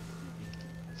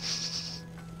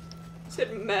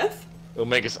 Said meth? It'll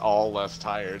make us all less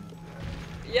tired.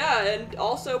 Yeah, and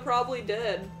also probably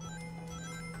dead.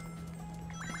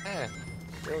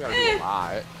 We don't gotta do a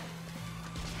lot.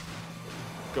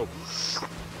 Go.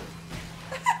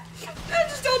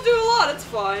 Just don't do a lot, it's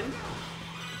fine.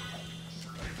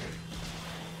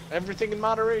 Everything in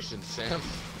moderation, Sam.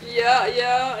 Yeah,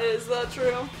 is that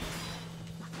true?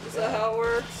 Is that how it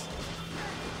works?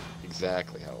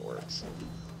 Exactly how it works.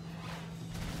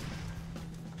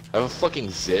 I have a fucking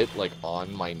zit, like,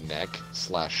 on my neck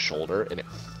 / shoulder, and it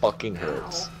fucking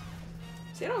hurts. Ow.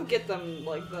 See, I don't get them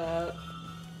like that.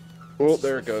 Oh, It's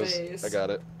there it just the goes. face. I got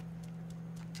it.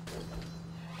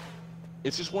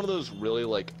 It's just one of those really,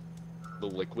 like, the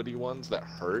liquidy ones that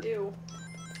hurt. Ew.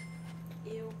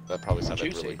 Ew. That probably sounded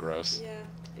Juicy. really gross.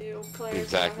 Yeah. Ew. Claire,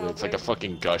 Exactly, it's like a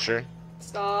fucking gusher.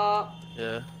 Stop.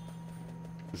 Yeah.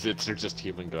 Zits are just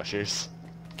human gushers.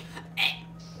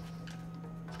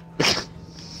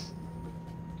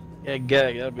 Yeah,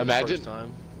 gag. That'd be Imagine- the first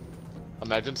time.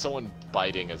 Imagine someone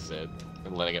biting a zit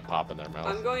and letting it pop in their I'm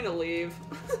mouth. going to leave.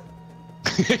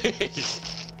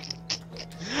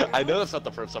 I know that's not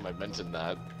the first time I mentioned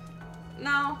that.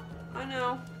 No, I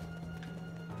know.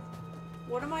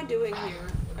 What am I doing here?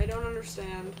 I don't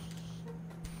understand.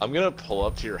 I'm gonna pull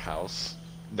up to your house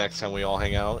next time we all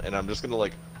hang out, and I'm just gonna,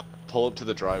 like, pull up to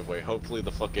the driveway. Hopefully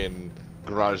the fucking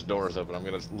garage door is open. I'm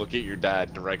gonna look at your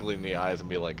dad directly in the eyes and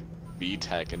be like,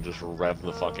 VTech, and just rev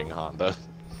the fucking Honda.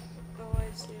 Oh, I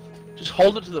see what I'm doing. Just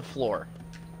hold it to the floor.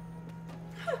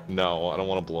 No, I don't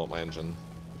want to blow up my engine.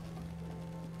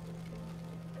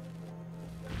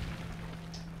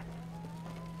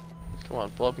 Come on,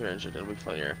 blow up your engine. It'll be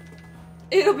funnier.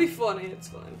 It'll be funny, it's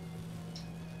fine.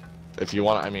 If you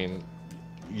want, I mean,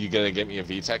 you gonna get me a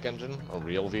VTech engine? A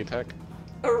real VTech?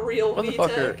 A real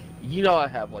Motherfucker, VTech. you know I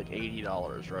have like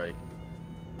 $80, right?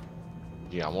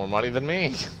 You got more money than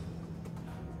me.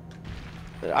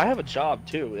 I have a job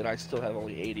too, and I still have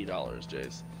only $80,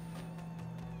 Jace.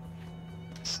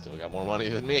 Still got more money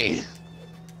than me.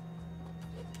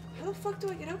 How the fuck do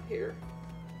I get up here?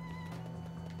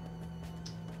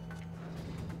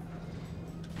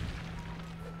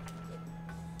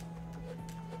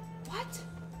 What?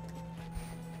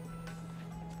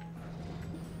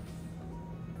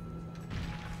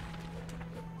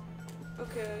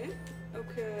 Okay.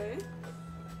 Okay.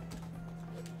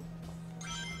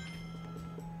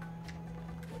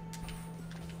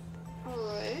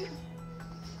 Alright.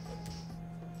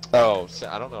 Oh,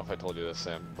 I don't know if I told you this,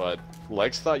 Sam, but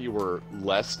Lex thought you were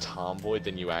less tomboy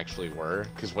than you actually were,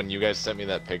 because when you guys sent me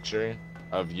that picture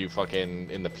of you fucking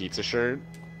in the pizza shirt,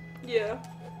 Yeah.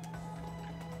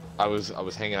 I was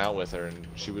hanging out with her, and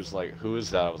she was like, "Who is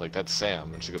that?" I was like, "That's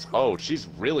Sam," and she goes, "Oh, she's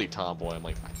really tomboy." I'm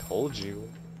like, "I told you."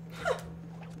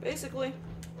 Basically.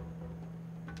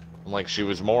 I'm like, she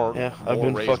was more. Yeah, I've more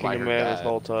been raised fucking by a her man this dad.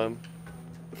 whole time.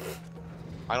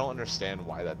 I don't understand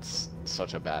why that's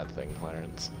such a bad thing,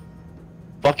 Clarence.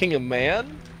 Fucking a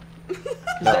man? No.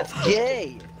 That's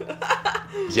gay!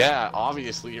 Yeah,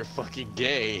 obviously you're fucking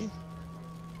gay.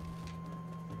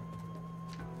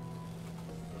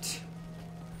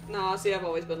 Nah, see, I've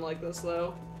always been like this,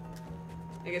 though.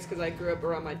 I guess because I grew up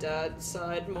around my dad's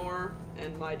side more,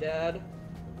 and my dad.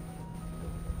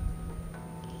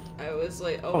 I was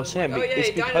like, Oh, Sam, oh yay, it's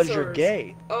because dinosaurs. you're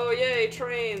gay. Oh yay,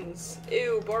 trains.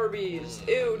 Ew, Barbies.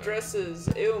 Ew, dresses.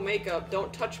 Ew, makeup.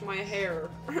 Don't touch my hair.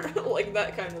 Like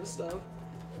that kind of stuff.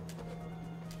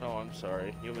 Oh, I'm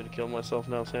sorry. You want me to kill myself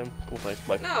now, Sam? Cool, thanks,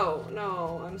 bye.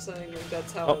 No, I'm saying like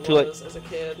that's how Oh, it too late. was as a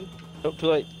kid. Oh, too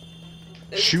late.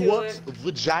 It's She too wants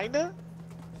vagina?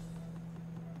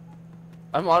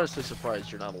 I'm honestly surprised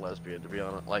you're not a lesbian, to be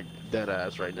honest. Like, dead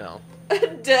ass right now.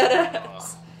 late. Dead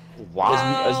ass. Wow.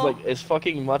 No. As like, as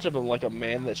fucking much of a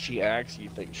man that she acts, you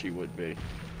think she would be.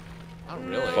 Not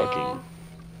really. No. Fucking-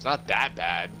 It's not that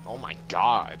bad. Oh my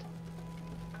god.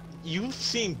 You've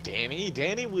seen Danny?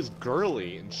 Danny was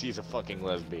girly, and she's a fucking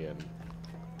lesbian.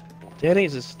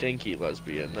 Danny's a stinky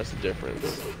lesbian, that's the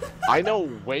difference. I know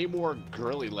way more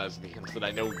girly lesbians than I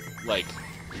know, like,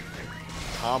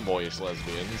 tomboyish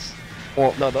lesbians.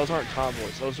 Well, no, those aren't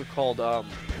tomboys. Those are called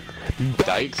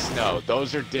Dykes? No,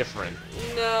 those are different.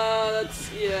 No, that's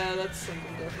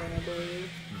something different, I believe.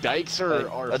 Dykes are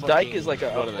a fucking, dyke is like a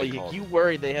what are they like called? you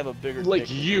worry they have a bigger Like dick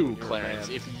than you, when you're a Clarence.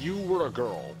 man. If you were a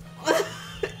girl.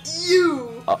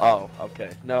 You! Oh,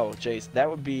 okay. No, Jace, that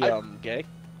would be gay.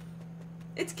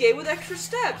 It's gay with extra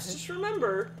steps, just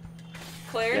remember.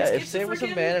 Clarence Yeah, if gets Sam was a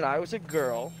freaking- man and I was a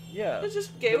girl, yeah. It's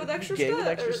just gay That with would be extra gay steps. with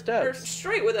extra Or steps.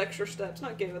 straight with extra steps,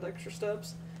 not gay with extra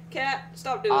steps. Cat,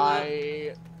 stop doing that.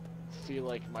 I feel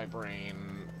like my brain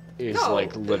is No,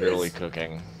 like literally it's-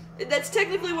 cooking. That's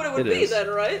technically what it would It be is. then,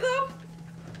 right, though?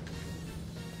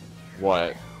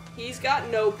 What? He's got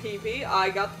no pee-pee, I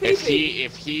got the If pee-pee.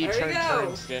 he There you turned go.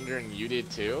 transgender and you did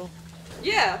too?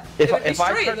 Yeah, If it would be if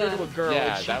I straight turned then. into a girl,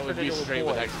 Yeah, and she that would turned be into a straight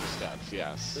boy, with extra steps,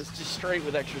 yes. it's just straight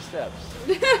with extra steps.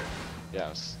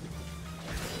 Yes.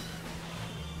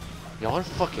 Y'all are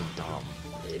fucking dumb.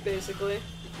 Basically.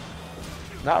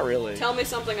 Not really. Tell me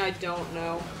something I don't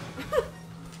know.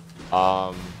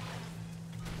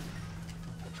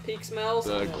 Peak smells?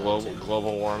 The I don't know,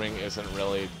 global warming isn't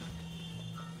really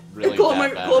too. that Global,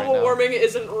 bad global right now. warming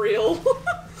isn't real.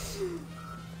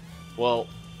 Well,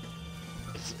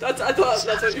 I thought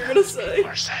that's what you were gonna say.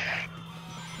 are saying.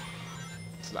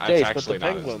 It's Jace, but actually the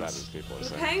not as bad penguins. as people are The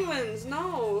saying. penguins,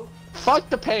 no. Fuck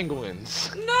the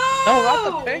penguins. No! No,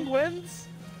 not the penguins.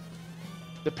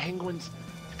 The penguins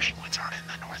aren't in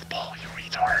the North Pole, you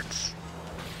retards.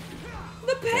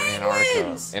 The They're in Antarctica.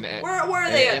 penguins! In Where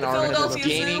are they at? The Antarctica is Philadelphia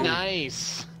gaining Zoo?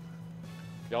 ice.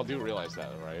 Y'all do realize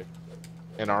that, right?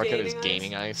 Antarctica is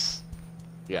Gaining gaining ice.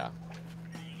 Yeah,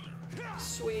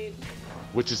 Sweet.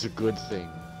 which is a good thing.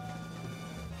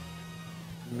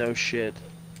 No shit.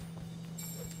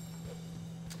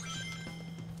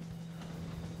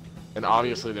 And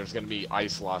obviously there's gonna be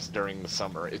ice loss during the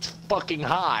summer. It's fucking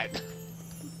hot!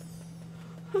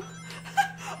 What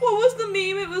was the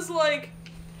meme? It was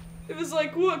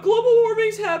like, what, global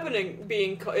warming's happening.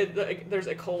 There's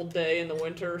a cold day in the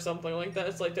winter or something like that.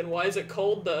 It's like, then why is it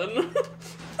cold then?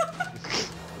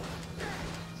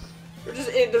 Or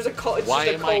just, there's a cold, it's Why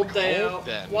just a am I cold day cold out.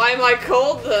 then? Why am I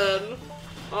cold then?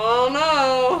 Oh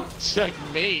no!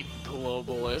 Checkmate,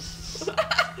 globalists.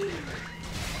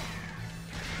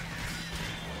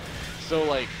 So,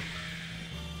 like,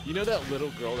 you know that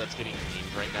little girl that's getting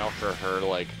memed right now for her,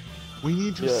 like, we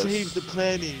need to Yes. save the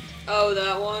planet. Oh,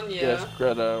 that one? Yeah. Yes,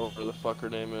 Greta, whatever the fuck her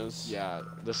name is. Yeah,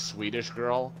 the Swedish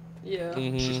girl. Yeah.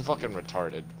 She's Mhm. fucking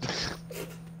retarded.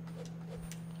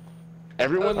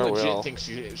 Everyone Oh, legit well. thinks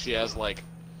she has, like,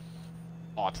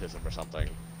 autism or something.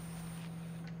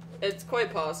 It's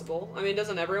quite possible. I mean,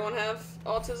 doesn't everyone have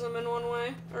autism in one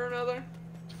way or another?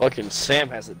 Fucking Sam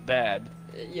has it bad.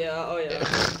 Yeah, oh yeah.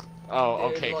 Oh,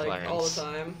 Dude, okay, like, Clarence. all the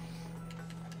time.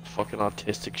 Fucking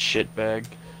autistic shitbag.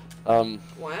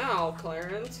 Wow,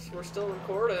 Clarence, we're still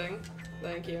recording.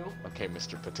 Thank you. Okay,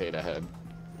 Mr. Potato Head.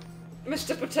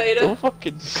 Mr. Potato. Don't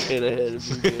fucking get ahead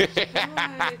of me,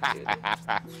 bitch.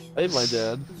 Why, Hey, my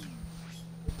dad.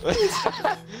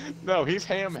 No, he's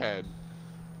Hamhead.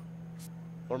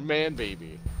 Or Man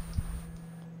Baby.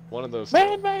 One of those two.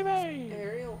 Man, baby! dude?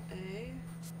 Ariel A?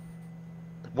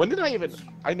 When did I even...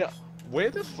 I know... Where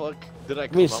the fuck did I I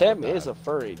come mean, up Sam with that? is a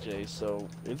furry, Jay, so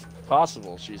it's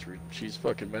possible she's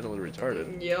fucking mentally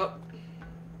retarded. Yep.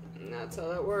 And that's how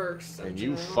that works. And don't you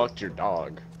know? fucked your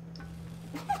dog.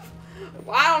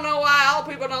 Well, I don't know why all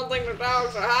people don't think their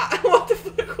dogs are hot. What the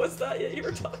fuck was that? Yeah, you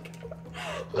were talking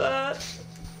about that.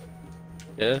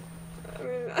 Yeah? I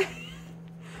mean,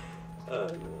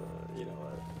 you know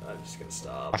what? I'm just gonna I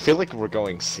stop. feel like we're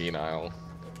going senile.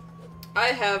 I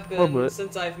have little been bit.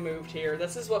 since I've moved here.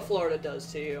 This is what Florida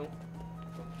does to you.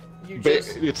 You But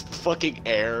just it's fucking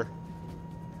air.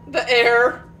 the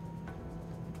air.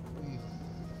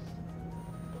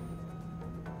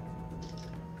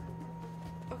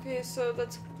 Okay, so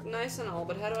that's nice and all,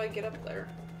 but how do I get up there?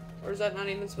 Or is that not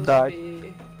even supposed Die. to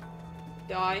be...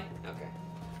 Die? Okay.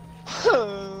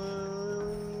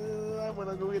 I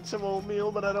wanna go get some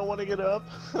oatmeal, but I don't wanna get up.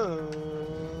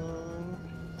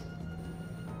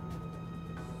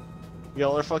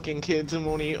 Y'all are fucking kids and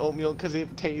won't eat oatmeal because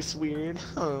it tastes weird.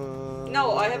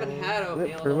 No, I haven't had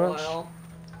oatmeal in pretty a much. while.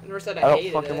 I never said I, I don't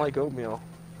hated fucking it. like oatmeal.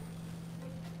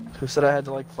 Who said I had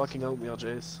to like fucking oatmeal,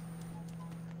 Jace?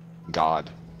 God.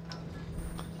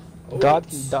 God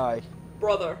Oats. can die.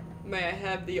 Brother, may I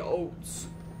have the oats?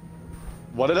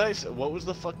 What did I say? What was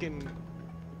the fucking...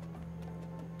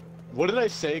 What did I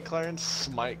say, Clarence?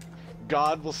 Smite...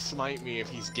 God will smite me if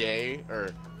he's gay, or...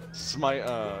 Smite,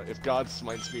 if God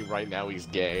smites me right now, he's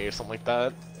gay, or something like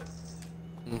that.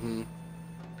 Mm-hmm.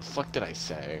 The fuck did I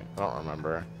say? I don't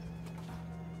remember.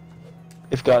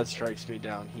 If God strikes me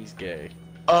down, he's gay.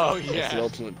 Oh It's the yeah.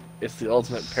 ultimate. It's the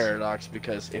ultimate paradox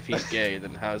because if he's gay,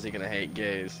 then how is he gonna hate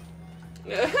gays?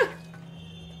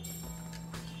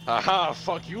 Aha!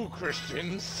 Fuck you,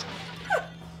 Christians.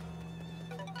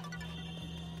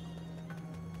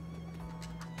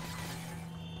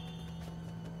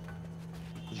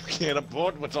 You can't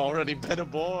abort what's already been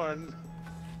aborn.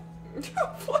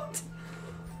 What?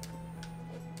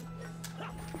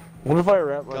 What if I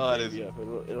wrap my God, baby up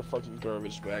in a fucking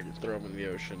garbage bag and throw him in the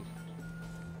ocean?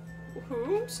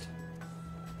 Whomst?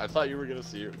 I thought you were gonna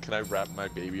see. Can I wrap my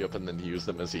baby up and then use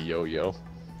them as a yo-yo?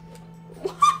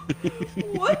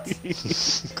 What?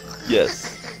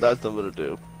 Yes, that's what I'm gonna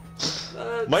do.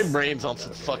 My brain's on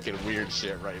some fucking weird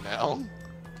shit right now.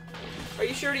 Are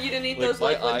you sure you didn't eat Like, those my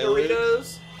Lakeland eyelids?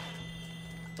 Doritos?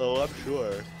 Oh, I'm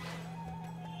sure.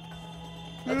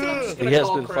 That's what I'm just He gonna has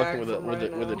call been crack fucking with from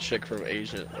right with a now. chick from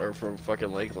Asia or from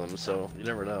fucking Lakeland, so you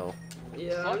never know.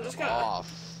 Yeah, Fuck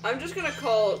off. I'm just gonna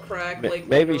call it crack Lakeland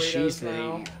Maybe Doritos she's been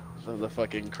now. eating the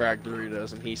fucking cracked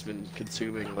Doritos and he's been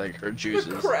consuming like her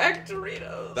juices. Crack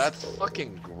Doritos. That's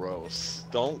fucking gross.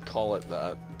 Don't call it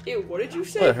that. Ew, what did you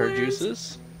say? What, her Clarence?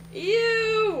 juices?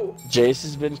 Ew! Jace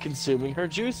has been consuming her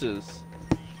juices.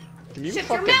 Can you Shut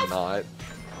your fucking mouth. not?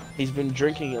 He's been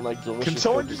drinking it like delicious Can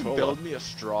someone just Coca-Cola. build me a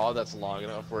straw that's long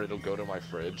enough where it'll go to my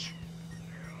fridge?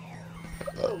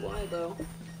 Oh, why though?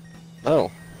 Oh.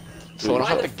 So I don't Why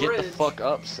have the to get the fridge? fuck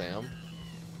up, Sam.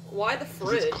 Why the 'Cause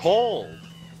fridge? it's cold.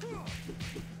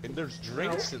 And there's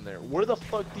drinks in there. Where the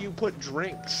fuck do you put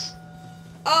drinks?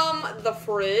 The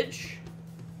fridge.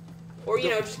 Or, you The-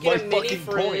 know, just get a my mini fucking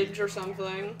fridge point. or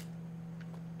something.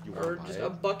 You Or wanna buy just it? a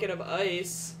bucket of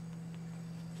ice.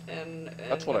 And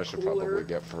That's what a I should cooler. probably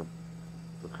get for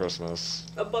Christmas.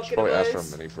 A bucket Should probably of ask ice.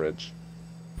 for a mini fridge.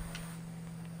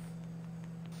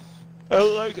 I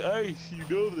like ice, you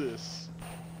know this.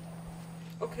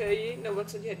 Okay, no one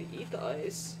said you had to eat the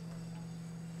ice.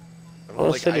 I Well,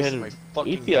 don't like said you ice had in to my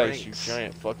fucking eat the ice, you drinks.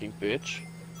 giant fucking bitch.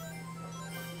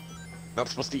 Not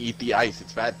supposed to eat the ice,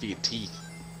 it's bad for your teeth.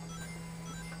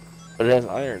 But it has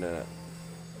iron in it.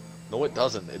 No, it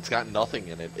doesn't. It's got nothing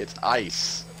in it. It's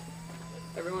ice.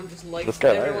 Everyone just likes It's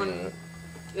got iron in everyone. it.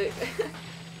 They,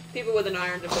 people with an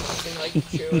iron deficiency like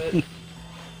to chew it.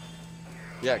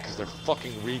 Yeah, because they're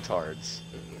fucking retards.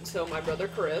 So my brother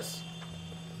Chris,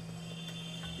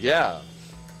 Yeah.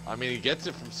 I mean, he gets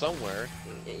it from somewhere,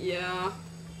 yeah,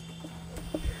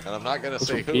 and I'm not gonna That's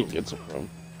say where who. Pete gets it from.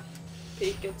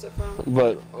 Pete gets it from.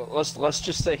 But let's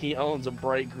just say he owns a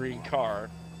bright green car.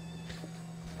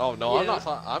 Oh no, I'm Yeah.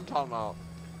 not. I'm talking about.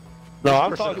 No, this I'm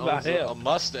person talking about owns a him.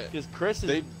 Mustang. Because Chris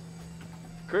They.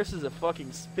 is a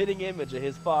fucking spitting image of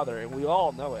his father, and we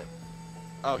all know it.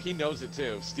 Oh, he knows it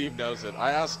too. Steve knows it.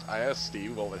 I asked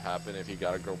Steve what would happen if he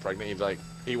got a girl pregnant. He's like,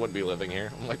 he wouldn't be living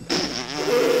here. I'm like,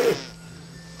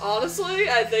 Honestly,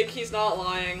 I think he's not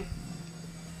lying.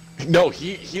 no,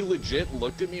 he legit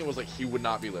looked at me and was like, he would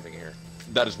not be living here.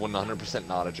 That is 100%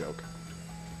 not a joke.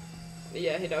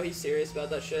 Yeah, you know he's serious about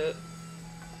that shit.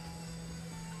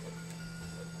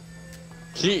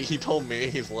 He told me,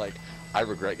 he's like, I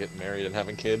regret getting married and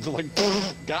having kids. I'm like,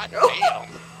 god damn.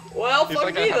 Well, He's fuck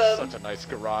like, me I have then. such a nice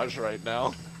garage right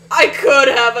now. I could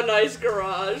have a nice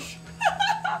garage.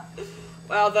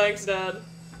 Wow, thanks, Dad.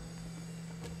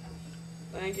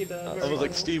 Thank you, Dad. I very was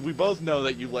like, much. Steve, we both know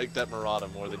that you like that Murata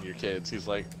more than your kids. He's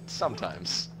like,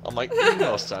 sometimes. I'm like,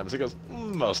 most times. He goes,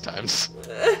 most times.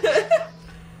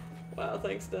 Wow,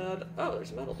 thanks, Dad. Oh,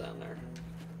 there's metal down there.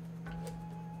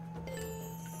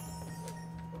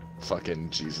 Fucking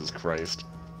Jesus Christ.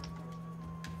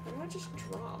 Why don't I just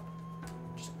drop?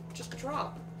 Just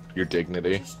drop. Your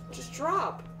dignity. Just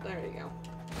drop. There you go.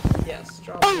 Yes,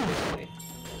 drop. Immediately.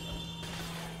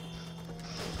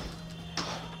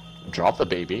 Drop the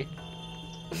baby.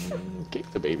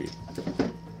 Keep the baby.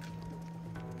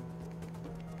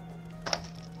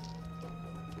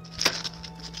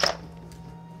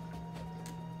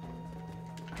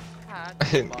 I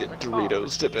didn't get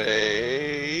Doritos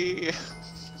today.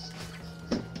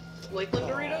 Lakeland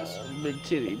Doritos? Big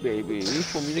titty baby.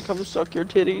 Want me to come suck your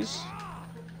titties?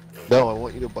 No, I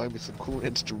want you to buy me some Cool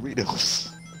Ranch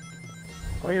Doritos.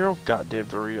 Buy your own goddamn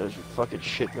Doritos, you fucking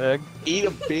shitbag. Eat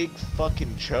a big fucking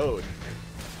chode.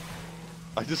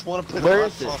 I just want to put Where hot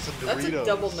is it? sauce in That's Doritos. a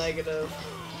double negative.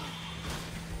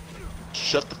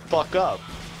 Shut the fuck up.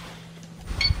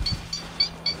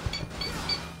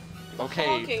 Okay,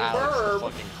 Honking Alex, bird. the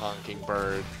fucking honking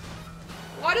bird.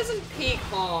 Why doesn't Pete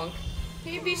honk?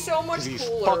 He'd be so much Because he's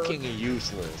cooler. fucking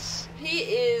useless. He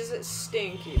is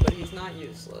stinky, but he's not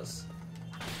useless.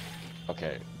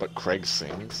 Okay, but Craig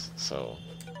sings, so...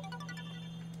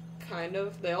 Kind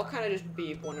of. They all kind of just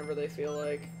beep whenever they feel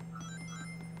like.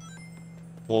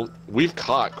 Well, we've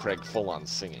caught Craig full on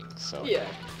singing, so. Yeah.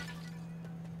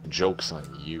 Joke's on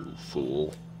you,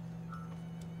 fool.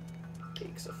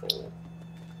 Cake's a fool.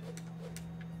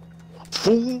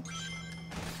 Fool!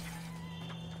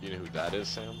 You know who that is,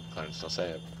 Sam? Clarence, don't say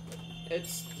it.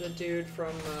 It's the dude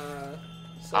from, I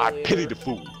Soul Eater. pity the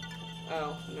fool.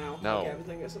 Oh, no. No. Okay, I'm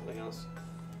thinking of something else.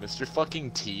 Mr.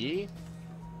 fucking T?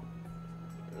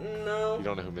 No. You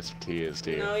don't know who Mr. T is,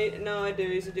 do you? No, I do.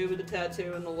 He's a dude with a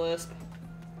tattoo and the lisp.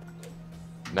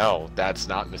 No, that's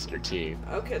not Mr. T.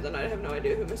 Okay, then I have no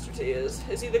idea who Mr. T is.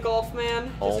 Is he the golf man?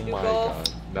 Does Oh he do my golf? god.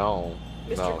 No.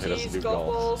 Mr. No, he doesn't T's do golf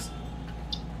golf. balls?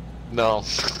 No.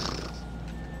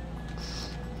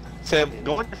 Sam,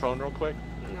 go on your phone real quick.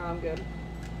 No, I'm good.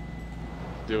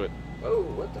 Do it. Oh,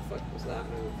 what the fuck was that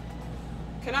move?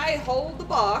 Can I hold the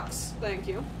box? Thank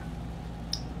you.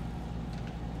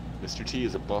 Mr. T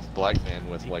is a buff black man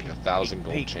with like 1,000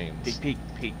 gold chains. Peek.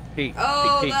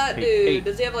 Oh, peek, that peek, dude. peek.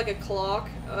 Does he have like a clock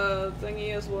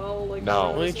thingy as well? Like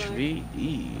No. around his neck?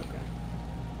 OHVE. Okay.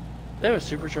 They have a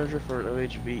supercharger for an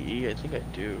OHVE? I think I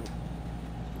do.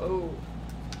 Oh.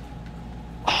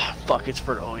 Ah, fuck, it's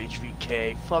for an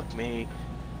OHVK. Fuck me.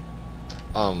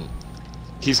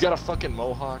 He's got a fucking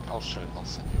mohawk. I'll send you a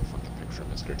fucking picture of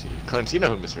Mr. T. Clint, you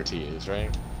know who Mr. T is, right?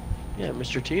 Yeah,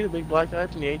 Mr. T, the big black guy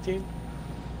from the 18?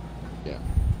 Yeah.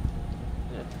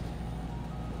 Yeah.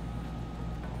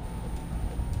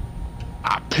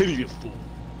 I pity the fool.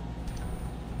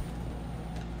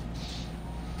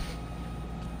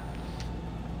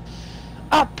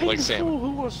 I pity Like the Sam. fool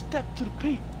who will step to the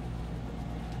peak.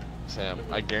 Sam,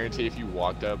 I guarantee if you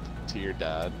walked up to your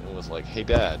dad and was like, "Hey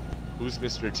dad, who's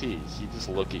Mr. T?" He'd just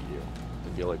look at you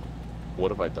and be like, "What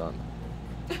have I done?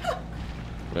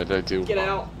 What did I do?" Get Mom?"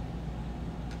 out.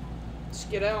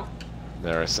 Just get out.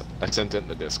 There, I sent it in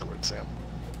the Discord, Sam.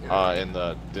 In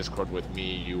the Discord with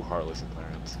me, you, Heartless, and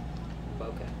Clarence.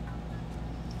 Okay.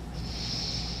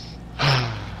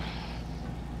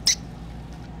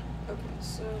 Okay,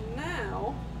 so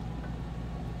now...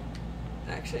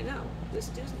 Actually, no. This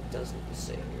doesn't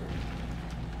stay here.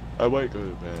 I might go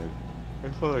to bed. I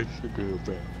thought I should go to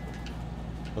bed.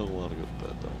 I don't want to go to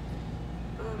bed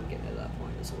though. I'm getting to that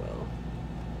point as well.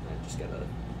 I just gotta...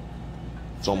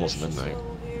 It's almost finish this midnight.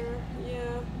 level here.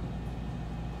 Yeah.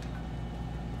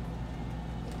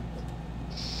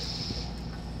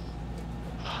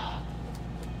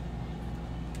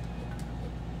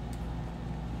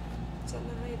 Is that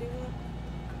not how you do that?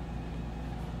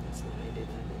 That's not how you do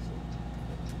that, is it?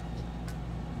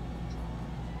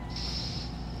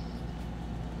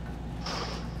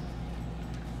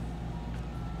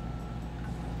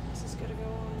 This is gonna go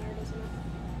on there, doesn't it?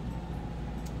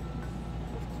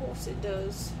 Of course it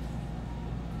does.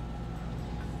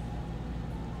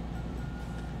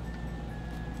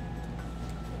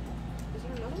 Is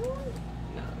there another one?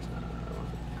 No, there's not another one.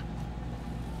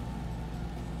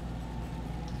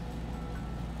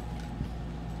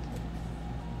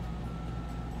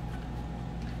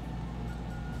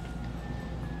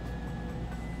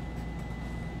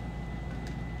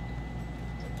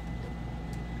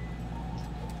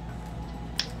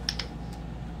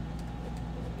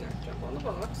 Now jump on the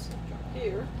box, jump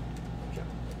here, jump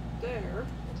there.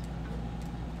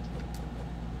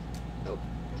 Nope.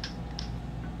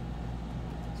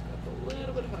 Let's go up a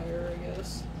little bit higher, I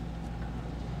guess.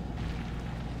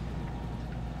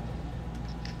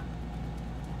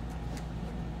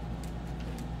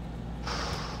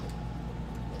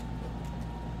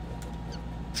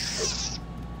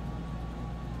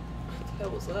 What the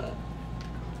hell was that?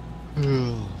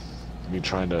 Me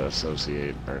trying to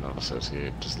associate, or not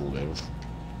associate, just live.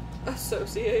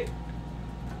 Associate.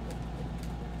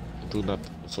 Do not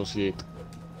associate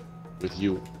with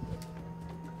you.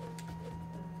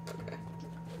 Okay.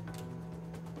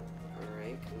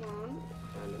 Alright, come on.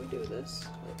 How do we do this?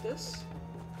 Like this?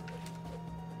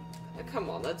 Come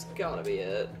on, that's gotta be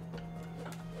it.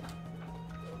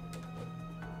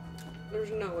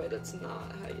 There's no way that's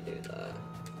not how you do that.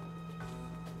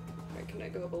 Alright, can I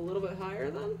go up a little bit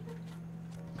higher then?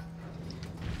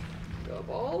 Go up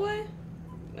all the way?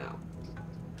 No.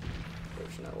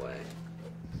 There's no way.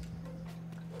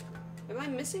 Am I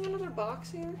missing another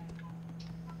box here?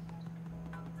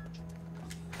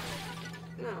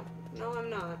 No. No, I'm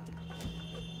not.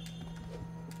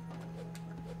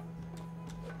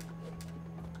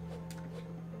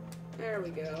 There we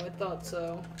go. I thought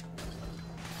so.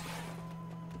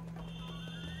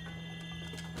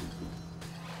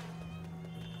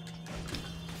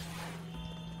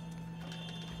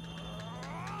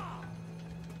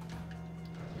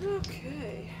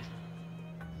 Okay.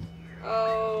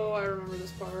 Oh, I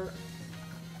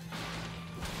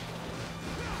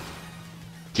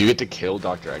Do you get to kill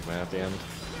Dr. Eggman at the end?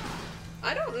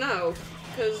 I don't know,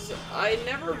 because I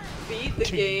never beat the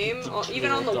game,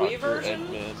 even on the Dr. Wii version.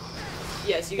 Eggman.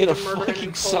 Yes, you In get a to murder him in fucking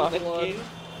cold Sonic blood. game.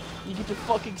 You get to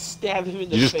fucking stab him in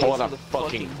the You just face pull out with a a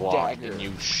fucking block dagger. and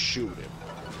you shoot him.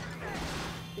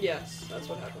 Yes, that's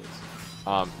what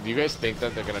happens. Do you guys think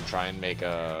that they're gonna try and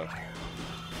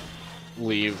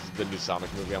leave the new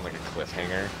Sonic movie on like a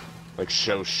cliffhanger? Like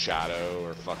show Shadow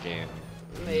or fucking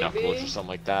Knuckles Maybe. or something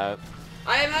like that?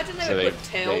 I imagine they So would they, put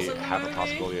Tails they in the have movie, a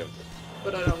possibility of...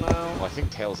 but I don't Well, know. I think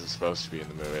Tails is supposed to be in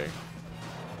the movie.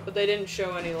 But they didn't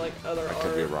show any like other I art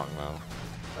could be wrong though.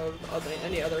 of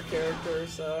any other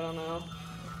characters, so I don't know.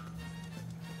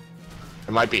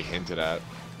 It might be hinted at.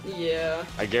 Yeah,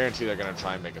 I guarantee they're gonna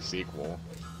try and make a sequel.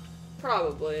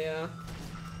 probably, yeah.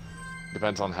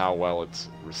 Depends on how well it's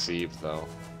received though.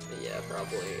 Yeah,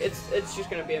 probably. It's just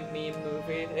gonna be a meme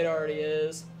movie. It already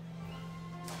is.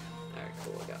 Alright,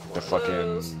 cool, I got one The of fucking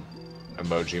those.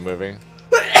 emoji movie.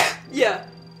 Yeah,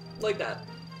 like that.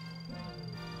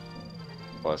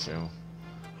 Bless you.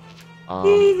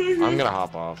 I'm gonna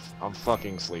hop off. I'm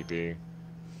fucking sleepy.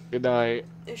 Good night.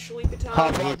 It's sleepy time.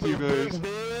 Hop off, you guys.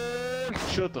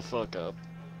 Shut the fuck up.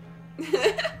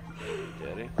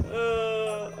 Daddy.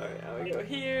 Alright, now we go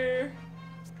here.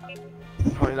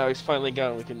 Alright, now he's finally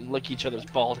gone. We can lick each other's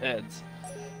bald heads.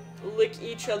 Lick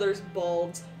each other's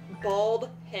bald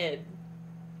head.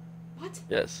 What?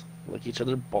 Yes, lick each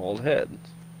other's bald heads.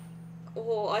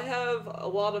 Well, I have a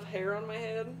lot of hair on my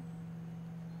head,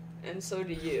 and so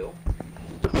do you.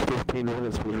 15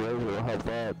 minutes video, we'll have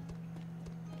that.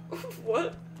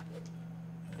 What?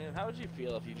 Man, how would you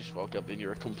feel if you just woke up and you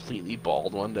were completely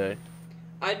bald one day?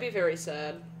 I'd be very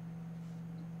sad.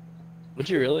 Would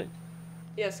you really?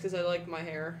 Yes, because I like my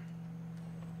hair.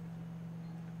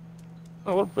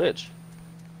 Oh, what a bitch.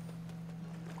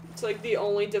 It's like the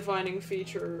only defining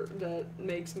feature that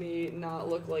makes me not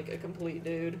look like a complete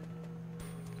dude.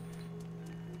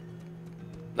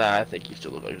 Nah, I think you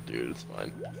still look like a dude. It's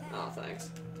fine. Oh,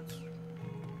 thanks.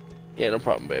 Yeah, no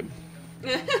problem, babe.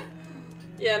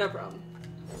 Yeah, no problem.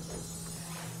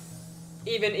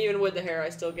 Even with the hair, I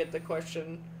still get the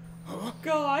question,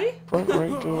 guy? Front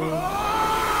right door.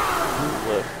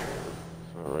 Left.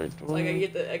 Front right door. Like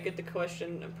I get the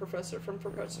question, Professor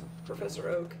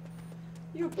Oak.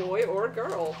 You a boy or a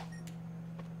girl?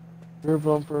 Rear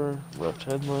bumper, left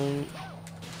headlight.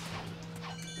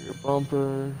 Rear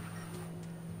bumper.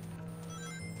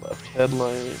 Left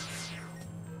headlight.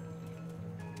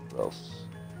 What else?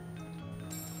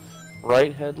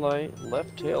 Right headlight,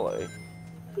 left taillight.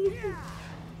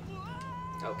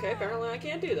 Okay, apparently I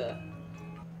can't do that.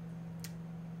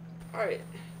 Alright,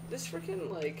 this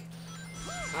freaking, like,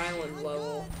 island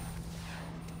level.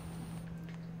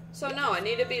 So no, I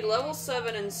need to be level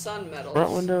 7 in sun metals.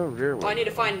 Front window, rear window. Oh, I need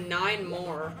to find 9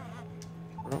 more.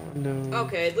 Front window.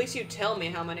 Okay, at least you tell me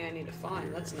how many I need to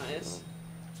find. That's nice.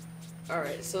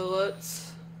 Alright, so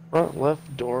let's Front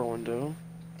left door window.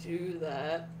 do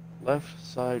that Left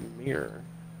side mirror.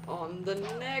 on the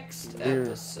next Rear.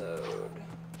 episode.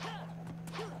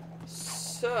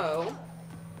 So,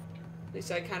 at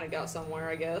least I kind of got somewhere,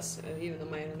 I guess. And even though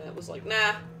my internet was like,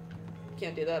 nah,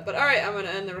 can't do that. But alright, I'm going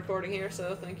to end the recording here.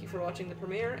 So thank you for watching the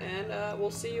premiere. And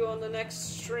we'll see you on the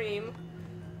next stream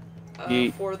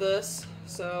Yeet. for this.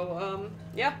 So,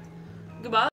 yeah. Goodbye.